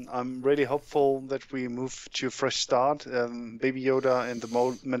 I'm really hopeful that we move to a fresh start. Baby Yoda and the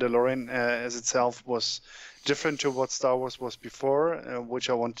Mandalorian as itself was different to what Star Wars was before, which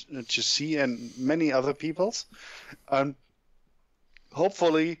I want to see, and many other people's.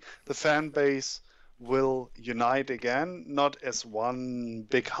 Hopefully the fan base will unite again, not as one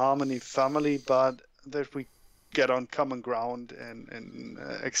big harmony family, but that we get on common ground and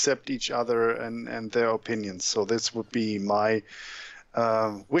accept each other and their opinions. So this would be my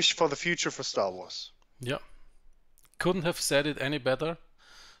wish for the future for Star Wars. Yeah, couldn't have said it any better.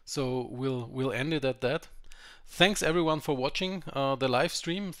 So we'll end it at that. Thanks everyone for watching the live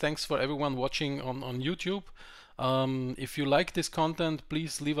stream. Thanks for everyone watching on YouTube. If you like this content,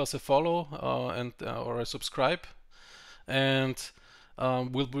 please leave us a follow or a subscribe, and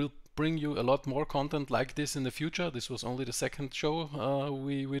we'll bring you a lot more content like this in the future. This was only the second show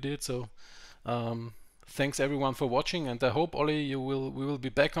we did, so thanks everyone for watching, and I hope, Ollie, we will be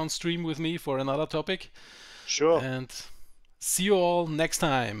back on stream with me for another topic. Sure. And see you all next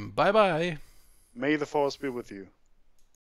time. Bye bye. May the Force be with you.